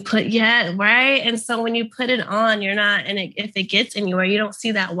 So when you put, right? And so when you put it on, you're not, and if it gets anywhere, you don't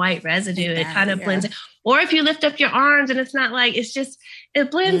see that white residue. It kind of blends in. Or if you lift up your arms and it's not like, it's just, it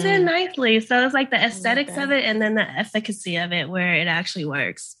blends in nicely. So it's like the aesthetics of it and then the efficacy of it where it actually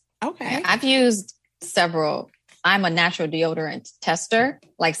works. Okay. I've used several. I'm a natural deodorant tester.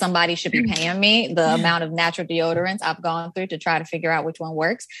 Like somebody should be paying me the amount of natural deodorants I've gone through to try to figure out which one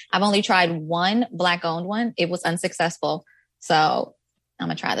works. I've only tried one Black-owned one. It was unsuccessful. So I'm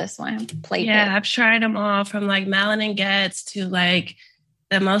going to try this one. I've tried them all from like Malin & Getz to like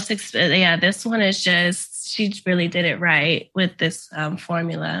the most expensive. Yeah, this one is just, she really did it right with this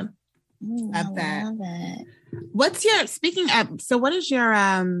formula. Love that. What's your, what's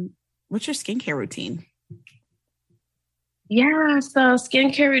your skincare routine? Yeah, so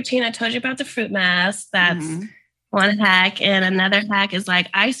skincare routine, I told you about the fruit mask. That's one hack. And another hack is like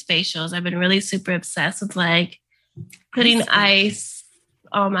ice facials. I've been really super obsessed with like putting ice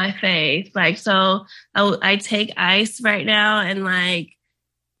on my face. Like, so I take ice right now and like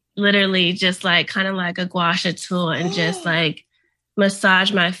literally just like kind of like a gua sha tool and just like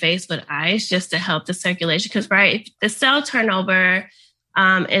massage my face with ice just to help the circulation. Because the cell turnover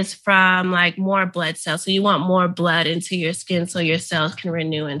is from like more blood cells. So you want more blood into your skin so your cells can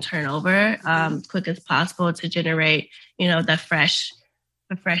renew and turn over quick as possible to generate, the fresh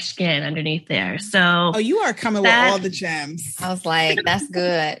skin underneath there. So you are coming with all the gems. I was like, that's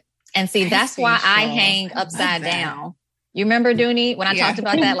good. And see, that's why I hang upside down. You remember, Dooney, when I talked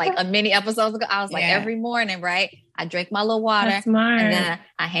about that like a many episodes ago? I was like, every morning, right? I drink my little water. That's smart. And then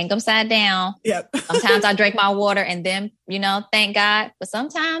I hang upside down. Yep. Sometimes I drink my water and then, thank God. But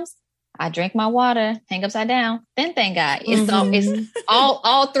sometimes I drink my water, hang upside down, then thank God. It's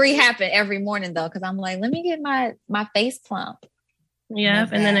all three happen every morning though. Cause I'm like, let me get my face plump. Yep.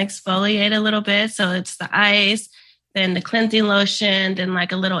 And then exfoliate a little bit. So it's the ice, then the cleansing lotion, then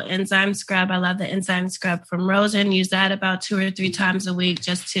like a little enzyme scrub. I love the enzyme scrub from Rosen. Use that about 2 or 3 times a week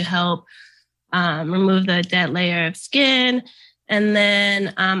just to help remove the dead layer of skin. And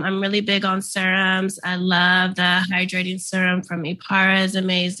then I'm really big on serums. I love the hydrating serum from Ipara, is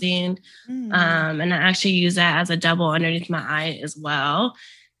amazing. And I actually use that as a double underneath my eye as well.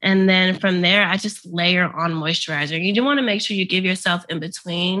 And then from there, I just layer on moisturizer. You do want to make sure you give yourself in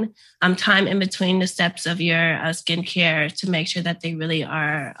between time in between the steps of your skincare to make sure that they really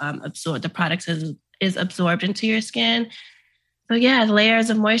are absorbed. The product is absorbed into your skin. So yeah, layers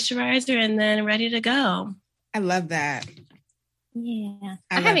of moisturizer and then ready to go. I love that. Yeah.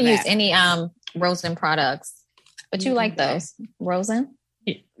 I haven't used any Rosen products, but you like those. Rosen?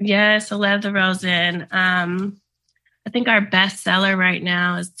 Yes, I love the Rosen. I think our best seller right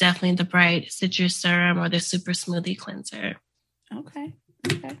now is definitely the Bright Citrus Serum or the Super Smoothie Cleanser. Okay.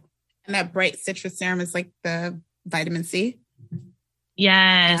 And that Bright Citrus Serum is like the vitamin C?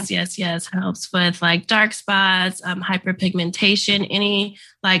 Yes. Helps with like dark spots, hyperpigmentation, any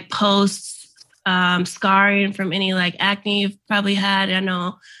like post scarring from any like acne you've probably had. I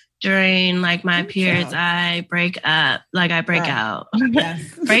know during like my periods, I break up, like I break out,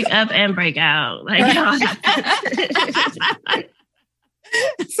 break up and break out. Like,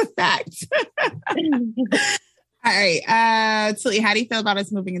 it's a fact. All right. Tilly, how do you feel about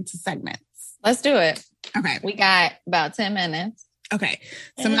us moving into segments? Let's do it. Okay. We got about 10 minutes. Okay.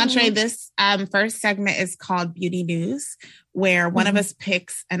 So Montre, this first segment is called Beauty News, where one of us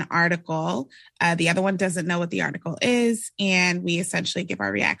picks an article. The other one doesn't know what the article is. And we essentially give our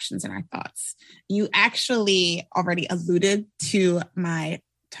reactions and our thoughts. You actually already alluded to my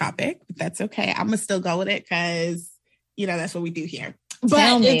topic, but that's okay. I'm going to still go with it because, that's what we do here.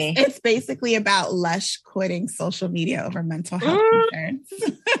 But it's basically about Lush quitting social media over mental health concerns.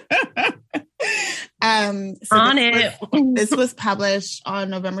 This was published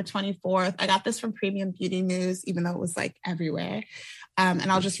on November 24th. I got this from Premium Beauty News, even though it was like everywhere.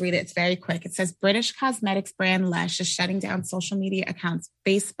 And I'll just read it. It's very quick. It says British cosmetics brand Lush is shutting down social media accounts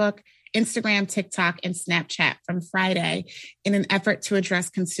Facebook, Instagram, TikTok, and Snapchat from Friday in an effort to address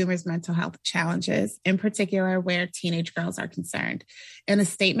consumers' mental health challenges, in particular where teenage girls are concerned. In a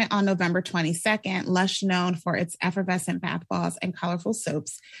statement on November 22nd, Lush, known for its effervescent bath balls and colorful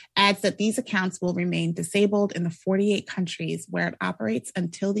soaps, adds that these accounts will remain disabled in the 48 countries where it operates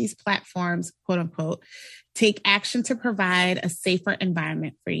until these platforms, quote unquote, take action to provide a safer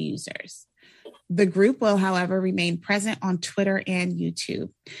environment for users. The group will, however, remain present on Twitter and YouTube.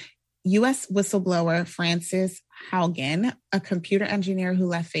 U.S. whistleblower Frances Haugen, a computer engineer who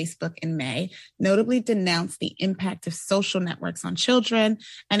left Facebook in May, notably denounced the impact of social networks on children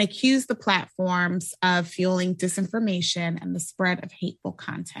and accused the platforms of fueling disinformation and the spread of hateful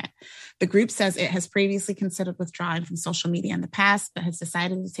content. The group says it has previously considered withdrawing from social media in the past, but has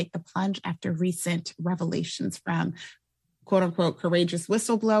decided to take the plunge after recent revelations from quote unquote, courageous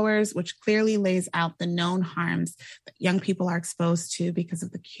whistleblowers, which clearly lays out the known harms that young people are exposed to because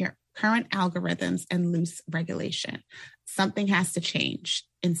of the current algorithms and loose regulation. Something has to change,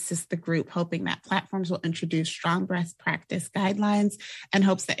 insists the group, hoping that platforms will introduce strong best practice guidelines and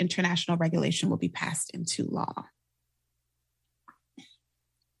hopes that international regulation will be passed into law.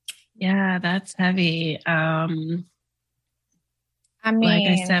 Yeah, that's heavy. I mean, like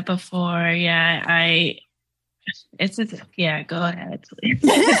I said before, go ahead.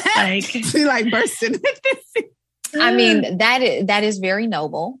 She like bursting. I mean, that is very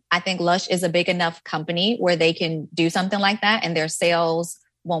noble. I think Lush is a big enough company where they can do something like that and their sales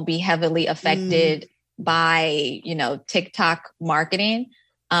won't be heavily affected by, TikTok marketing.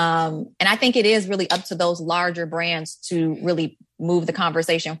 And I think it is really up to those larger brands to really move the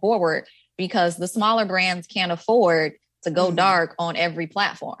conversation forward because the smaller brands can't afford to go dark on every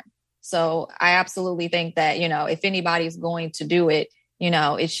platform. So I absolutely think that, if anybody's going to do it,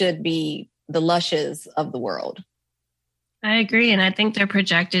 it should be the Lushes of the world. I agree. And I think they're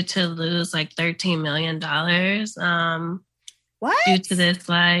projected to lose like $13 million. What? Due to this,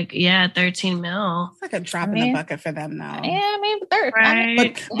 13 mil. It's like a drop in the bucket for them now. Yeah, I mean,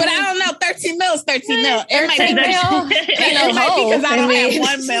 right. But I don't know. 13 mil is 13 mil. It might be because I don't have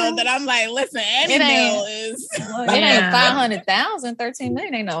 1 mil that I'm like, listen, any mil is. Well, it ain't 500,000. 13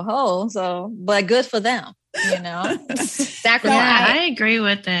 million ain't no hole. So, but good for them. Sacrifice. Yeah, I agree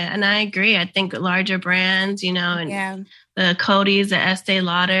with it. And I agree. I think larger brands, and the Codys, the Estee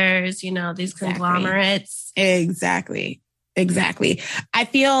Lauders, these conglomerates. Exactly. I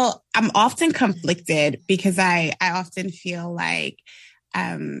feel I'm often conflicted because I often feel like,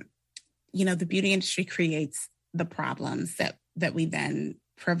 the beauty industry creates the problems that we then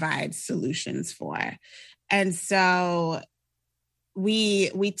provide solutions for. And so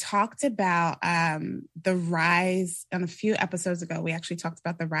we talked about the rise on a few episodes ago. We actually talked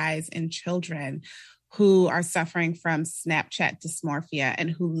about the rise in children who are suffering from Snapchat dysmorphia and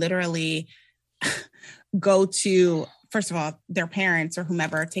who literally go to, first of all, their parents or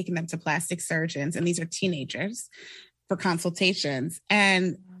whomever are taking them to plastic surgeons. And these are teenagers for consultations.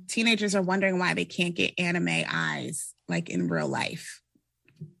 And teenagers are wondering why they can't get anime eyes like in real life.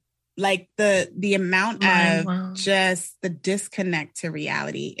 Like the amount of just the disconnect to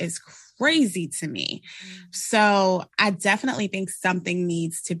reality is crazy to me. So I definitely think something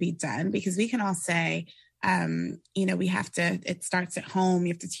needs to be done, because we can all say, we have to, it starts at home.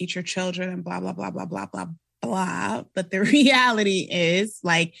 You have to teach your children and blah, blah, blah, blah, blah, blah, blah. But the reality is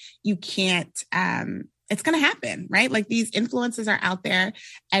like, you can't, it's going to happen, right? Like these influences are out there.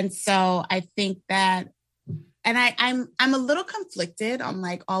 And so I think that, and I'm a little conflicted on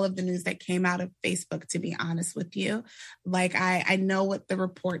like all of the news that came out of Facebook, to be honest with you. Like I know what the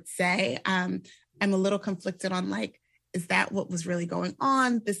reports say. I'm a little conflicted on like, is that what was really going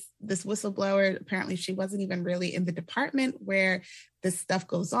on? This whistleblower, apparently she wasn't even really in the department where this stuff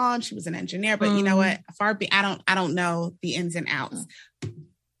goes on. She was an engineer, but you know what? I don't know the ins and outs.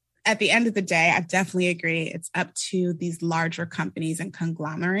 At the end of the day, I definitely agree. It's up to these larger companies and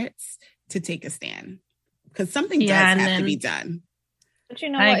conglomerates to take a stand. Because something does have to be done. But you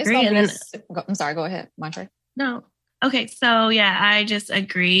know I what? agree. I'm sorry, go ahead. My turn. No. Okay. So yeah, I just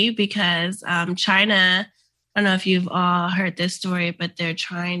agree because China, I don't know if you've all heard this story, but they're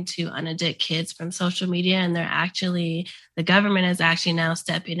trying to unaddict kids from social media, and the government is actually now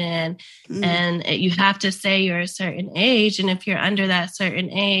stepping in, and you have to say you're a certain age. And if you're under that certain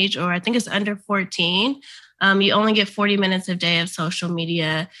age, or I think it's under 14, you only get 40 minutes a day of social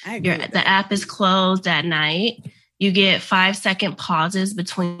media. The app is closed at night. You get 5-second pauses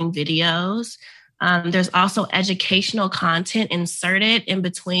between videos. There's also educational content inserted in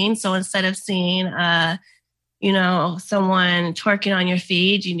between. So instead of seeing, someone twerking on your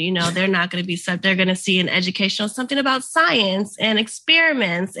feed, they're not going to be they're going to see an educational, something about science and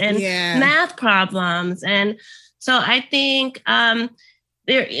experiments and math problems. And so I think,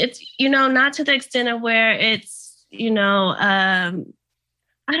 it's, not to the extent of where it's,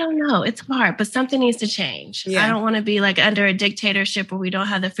 I don't know. It's hard, but something needs to change. Yeah. I don't want to be like under a dictatorship where we don't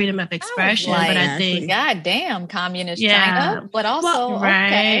have the freedom of expression. But I think, goddamn, communist China. But also,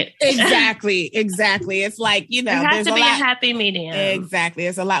 right? Okay. Exactly. It's like there has to be a happy medium. Exactly.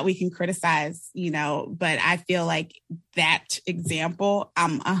 There's a lot we can criticize, but I feel like that example,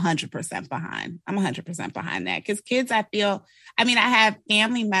 I'm 100% behind. I'm 100% behind that, because kids, I have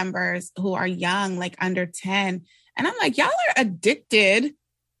family members who are young, like under 10, and I'm like, y'all are addicted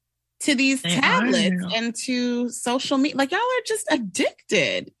to these tablets and to social media. Like, y'all are just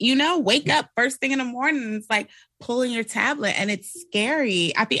addicted, wake up first thing in the morning. It's like pulling your tablet, and it's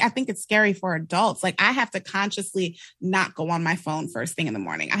scary. I think it's scary for adults. Like, I have to consciously not go on my phone first thing in the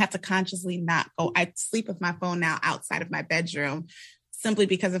morning. I have to consciously not go. I sleep with my phone now outside of my bedroom, simply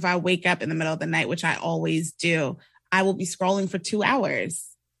because if I wake up in the middle of the night, which I always do, I will be scrolling for 2 hours.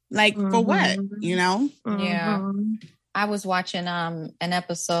 Like, for what, Yeah. I was watching an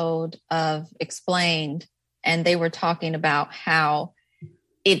episode of Explained, and they were talking about how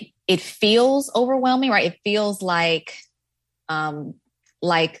it feels overwhelming, right? It feels like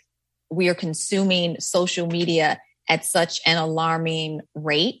we are consuming social media at such an alarming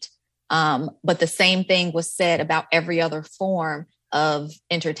rate. But the same thing was said about every other form of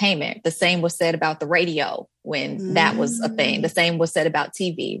entertainment. The same was said about the radio when that was a thing. The same was said about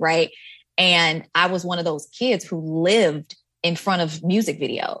TV, right? And I was one of those kids who lived in front of music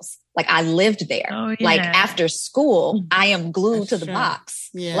videos. Like, I lived there. Oh, yeah. Like, after school, I am glued to the box.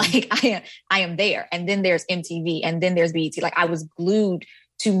 Yeah. Like, I am there. And then there's MTV, and then there's BET. Like, I was glued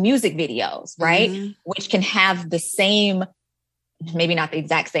to music videos, right? Which can have the same, maybe not the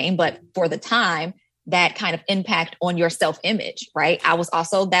exact same, but for the time, that kind of impact on your self-image, right? I was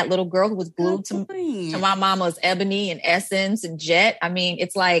also that little girl who was glued to my mama's Ebony and Essence and Jet. I mean,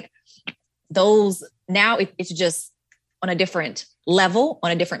 it's like those, now it's just on a different level,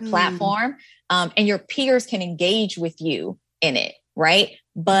 on a different platform. And your peers can engage with you in it, right?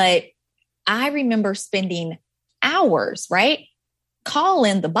 But I remember spending hours, right?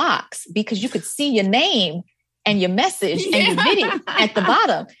 Calling the box because you could see your name and your message and your video at the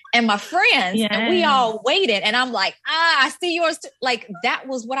bottom. And my friends, and we all waited. And I'm like, I see yours too. Like, that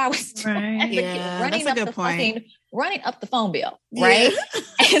was what I was doing as a kid, running up the phone bill, right?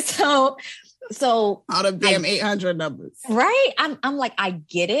 And so all the damn 800 numbers, right? I'm like, I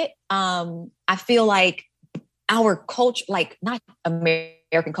get it. I feel like our culture, like not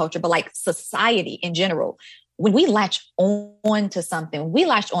American culture, but like society in general, when we latch on to something, we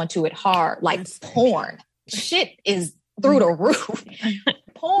latch onto it hard, like porn. Shit is through the roof.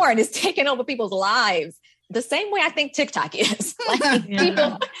 Porn porn is taking over people's lives. The same way I think TikTok is. Like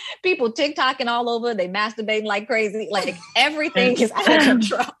people TikToking all over, they masturbating like crazy. Like everything is out of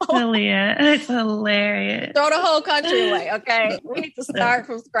control. It's hilarious. Throw the whole country away, okay? We need to start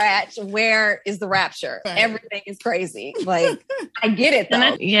from scratch. Where is the rapture? Right. Everything is crazy. Like, I get it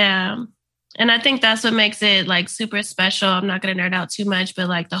though. And I think that's what makes it like super special. I'm not going to nerd out too much, but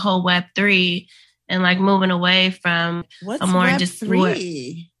like the whole Web3 and like moving away from what's a more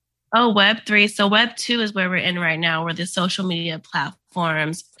Web3? Web3. So Web2 is where we're in right now, where the social media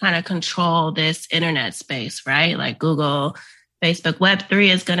platforms kind of control this internet space, right? Like Google, Facebook.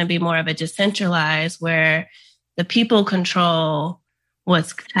 Web3 is going to be more of a decentralized, where the people control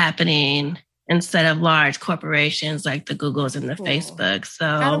what's happening instead of large corporations like the Googles and the Facebook. So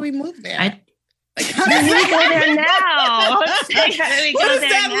how do we move there? How do we go there now? How do we go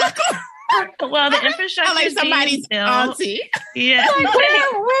there now? Well, the infrastructure like somebody's auntie. Yeah. Like,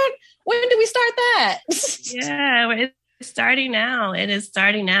 when do we start that? Yeah, it's starting now. It is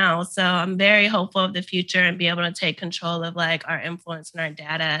starting now. So I'm very hopeful of the future and be able to take control of like our influence and our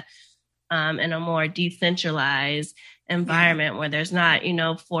data in a more decentralized environment where there's not,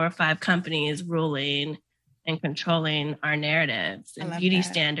 4 or 5 companies ruling and controlling our narratives and beauty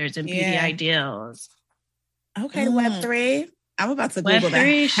standards and beauty ideals. Okay, Web3. I'm about to Google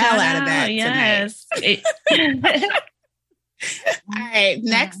the hell out of that tonight. All right,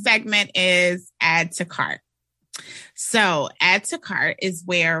 next segment is add to cart. So add to cart is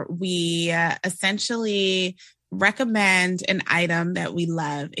where we essentially recommend an item that we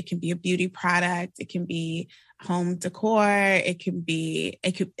love. It can be a beauty product. It can be home decor. It could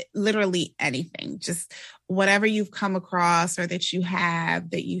literally anything, just whatever you've come across or that you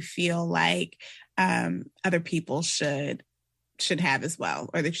have that you feel like other people should have as well,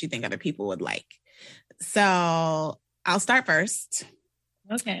 or that you think other people would like. So I'll start first.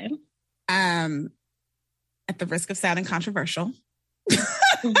 Okay. At the risk of sounding controversial,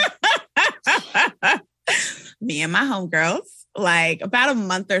 me and my homegirls, like about a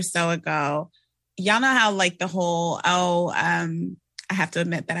month or so ago, y'all know how like the whole, I have to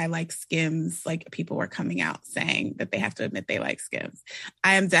admit that I like Skims. Like people were coming out saying that they have to admit they like Skims.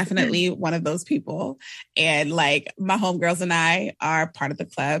 I am definitely one of those people. And like my homegirls and I are part of the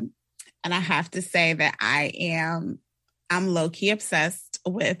club. And I have to say that I'm low-key obsessed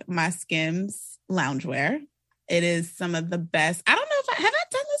with my Skims loungewear. It is some of the best. I don't know if have I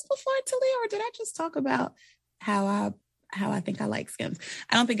done this before, Talia, or did I just talk about how I think I like Skims?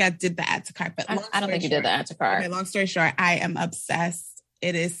 I don't think I did the add to cart, but I don't think you did the add to cart. Okay, long story short, I am obsessed.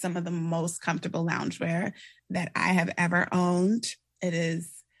 It is some of the most comfortable loungewear that I have ever owned. It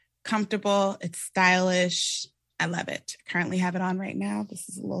is comfortable. It's stylish. I love it. Currently have it on right now. This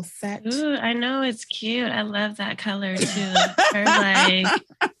is a little set. Ooh, I know it's cute. I love that color too. Her like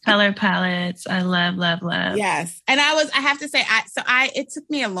color palettes. I love. Yes. And I have to say, it took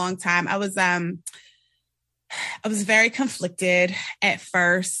me a long time. I was very conflicted at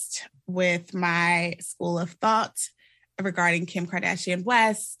first with my school of thought regarding Kim Kardashian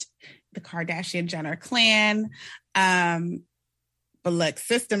West, the Kardashian Jenner clan. But look,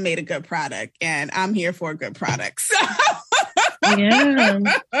 System made a good product and I'm here for a good product. So. Yeah.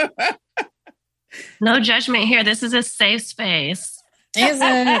 No judgment here. This is a safe space. Is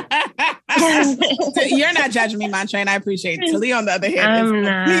it? You're not judging me, Montre, and I appreciate it. Talia, on the other hand, I'm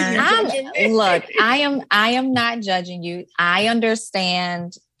not. I am not judging you. I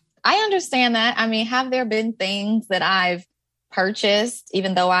understand that. I mean, have there been things that I've purchased,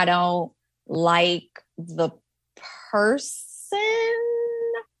 even though I don't like the person?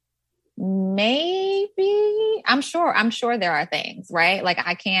 Maybe. I'm sure there are things, right? Like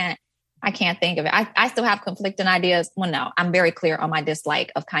I can't think of it. I still have conflicting ideas. Well, no, I'm very clear on my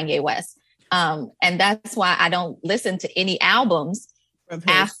dislike of Kanye West. And that's why I don't listen to any albums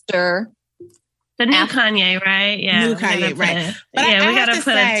after the new Kanye, right? Yeah. New Kanye, right. But yeah, we got to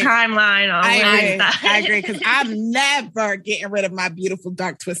put a timeline on. I agree, because I'm never getting rid of my beautiful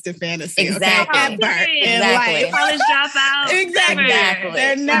dark twisted fantasy. Exactly. Okay? Ever. Exactly. College dropout. Exactly.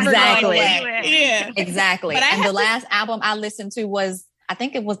 They're never going away. Yeah. Exactly. And the last album I listened to was, I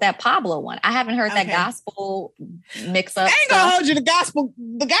think it was that Pablo one. I haven't heard that gospel mix up. I ain't gonna hold you.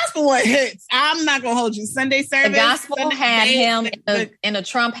 The gospel one hits. I'm not gonna hold you. Sunday service. The gospel had him in a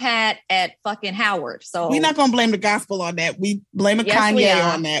Trump hat at fucking Howard. So we're not gonna blame the gospel on that. We blame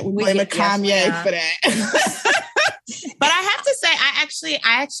Kanye on that. We blame Kanye for that. But I have to say,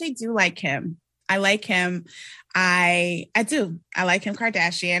 I actually do like him. I like him. I do. I like Kim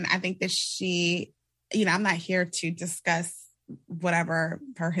Kardashian. I think that she, I'm not here to discuss whatever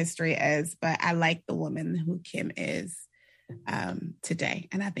her history is, but I like the woman who Kim is. today.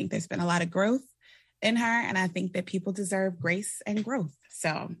 And I think there's been a lot of growth in her. And I think that people deserve grace and growth.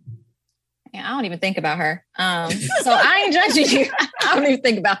 So yeah, I don't even think about her. So I ain't judging you. I don't even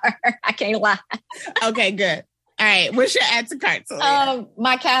think about her. I can't lie. Okay, good. All right. What's your add to cart?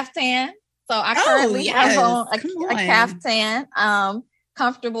 My caftan. So I currently have on a caftan,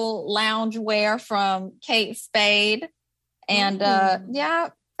 comfortable lounge wear from Kate Spade. And yeah,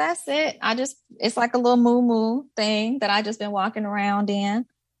 that's it. It's like a little moo thing that I just been walking around in.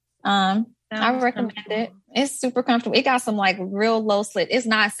 I recommend it. It's super comfortable. It got some like real low slit. It's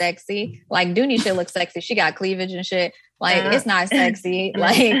not sexy. Like Dooney shit looks sexy. She got cleavage and shit. Like it's not sexy.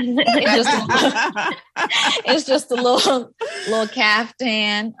 Like it's just a little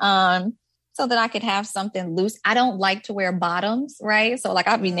caftan. So that I could have something loose. I don't like to wear bottoms, right? So like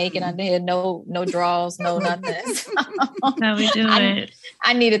I'll be naked under here, no drawers, no nothing. How we do it.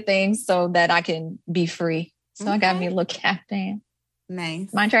 I needed things so that I can be free. So I got me a little caftan.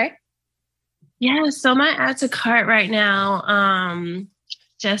 Nice. Montre? Yeah, so my add to cart right now,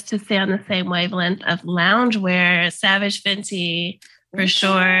 just to stay on the same wavelength of loungewear, Savage Fenty, for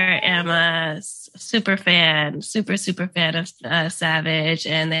sure, am a super fan of Savage,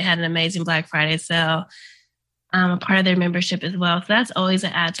 and they had an amazing Black Friday sale. I'm a part of their membership as well. So that's always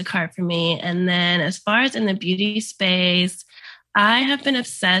an add to cart for me. And then as far as in the beauty space, I have been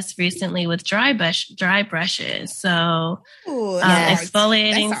obsessed recently with dry brushes. So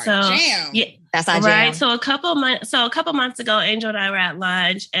exfoliating. Yeah, that's our jam. Right. So a couple months ago, Angel and I were at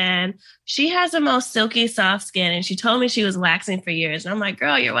lunch, and she has the most silky, soft skin. And she told me she was waxing for years. And I'm like,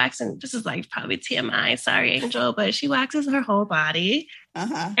 girl, you're waxing. This is like probably TMI. Sorry, Angel, but she waxes her whole body.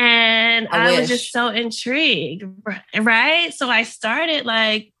 Uh-huh. And I was just so intrigued. Right. So I started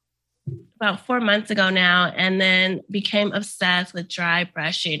like about 4 months ago now, and then became obsessed with dry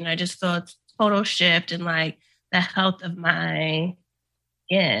brushing. And I just felt a total shift in like the health of my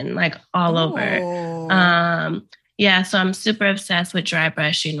skin, like all over. Yeah, so I'm super obsessed with dry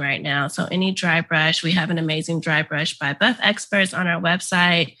brushing right now. So any dry brush, we have an amazing dry brush by Buff Experts on our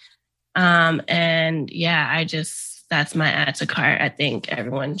website. And yeah, that's my add to cart. I think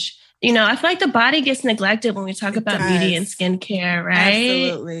everyone I feel like the body gets neglected when we talk about beauty and skincare,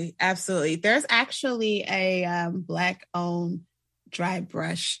 right? Absolutely. There's actually a Black-owned dry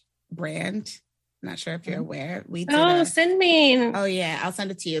brush brand. I'm not sure if you're aware. Send me. Oh, yeah. I'll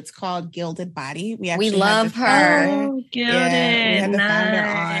send it to you. It's called Gilded Body. We love her. Gilded. Yeah, we had the founder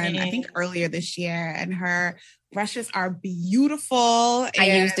on, I think, earlier this year, and her brushes are beautiful.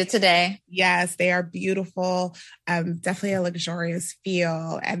 I used it today. Yes, they are beautiful. Definitely a luxurious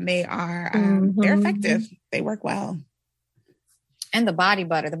feel, and they are they're effective. They work well. And the body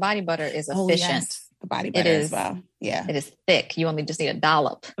butter. The body butter is efficient. Yes. The body butter as well. Yeah. It is thick. You only just need a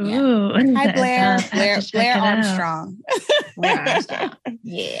dollop. Ooh. Yeah. Hi, Blair Armstrong. Blair Armstrong.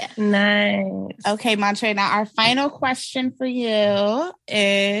 Yeah. Nice. Okay, Montre. Now, our final question for you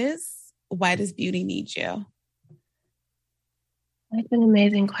is, why does beauty need you? That's an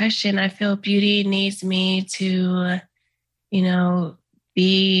amazing question. I feel beauty needs me to,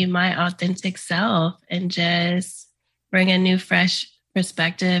 be my authentic self and just bring a new, fresh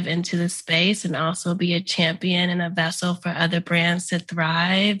perspective into the space, and also be a champion and a vessel for other brands to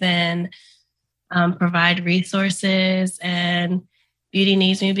thrive and provide resources. And beauty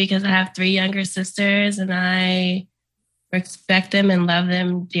needs me because I have 3 younger sisters, and I respect them and love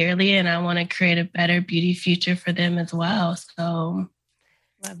them dearly, and I want to create a better beauty future for them as well. So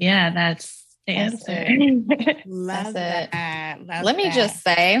yeah, that's the answer. Love that. Let me just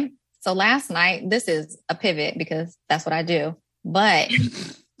say, so last night, this is a pivot because that's what I do. But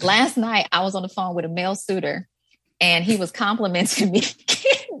last night I was on the phone with a male suitor, and he was complimenting me.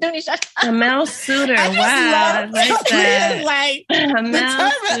 A male suitor. Wow. I like that. Like, a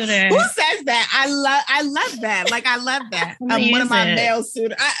male suitor. Who says that? I love that. Like, I love that. One of my male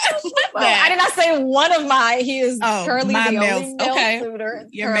suitors. I did not say one of my. He is currently the only male suitor.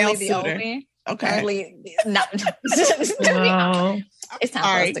 Your male suitor. Okay. Currently, no. It's time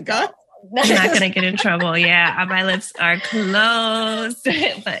for us to go. I'm not going to get in trouble. Yeah, my lips are closed.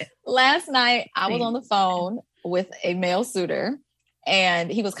 But last night, I was on the phone with a male suitor,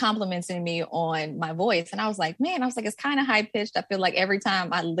 and he was complimenting me on my voice. And I was like, it's kind of high pitched. I feel like every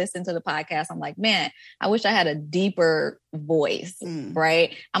time I listen to the podcast, I'm like, man, I wish I had a deeper voice,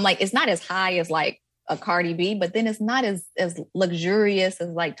 right? I'm like, it's not as high as like a Cardi B, but then it's not as luxurious as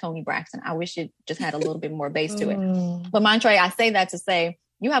like Toni Braxton. I wish it just had a little bit more bass to it. But Montre, I say that to say,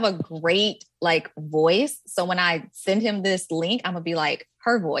 you have a great like voice. So when I send him this link, I'm gonna be like,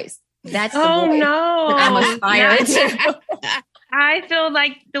 her voice. That's the voice that I'm aspiring to. I feel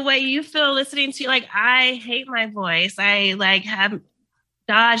like the way you feel listening to you, like I hate my voice. I like have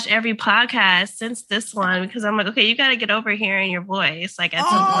dodged every podcast since this one because I'm like, okay, you got to get over hearing your voice. Like at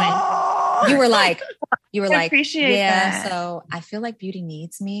some point, you were like, appreciate yeah. that. So I feel like beauty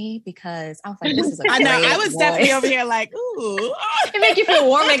needs me because I was like, this is a I know. great I was voice. definitely over here like, ooh. It make you feel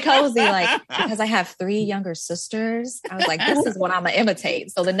warm and cozy, like because I have 3 younger sisters. I was like, this is what I'm gonna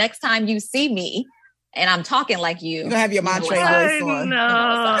imitate. So the next time you see me and I'm talking like you, You're gonna have your Montre I voice on. know.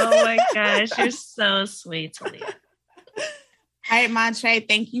 Oh my gosh, you're so sweet, Talia. All right, Montre,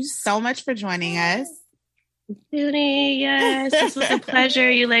 thank you so much for joining us. Judy, yes, this was a pleasure.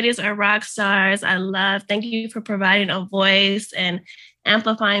 You ladies are rock stars. Thank you for providing a voice and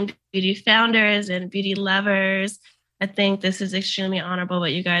amplifying beauty founders and beauty lovers. I think this is extremely honorable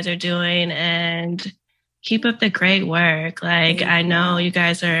what you guys are doing, and keep up the great work. Like, I know you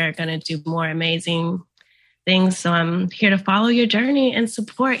guys are going to do more amazing things. So I'm here to follow your journey and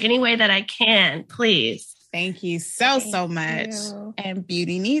support any way that I can, please. Thank you so much. You. And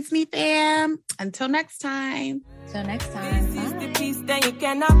beauty needs me, fam. Until next time. Till next time. This is the Bye. peace that you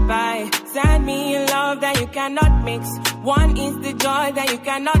cannot buy. Send me a love that you cannot mix. One is the joy that you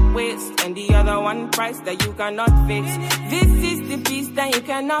cannot waste, and the other one price that you cannot fix. This is the peace that you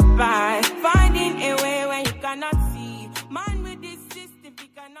cannot buy. Finding a way where you cannot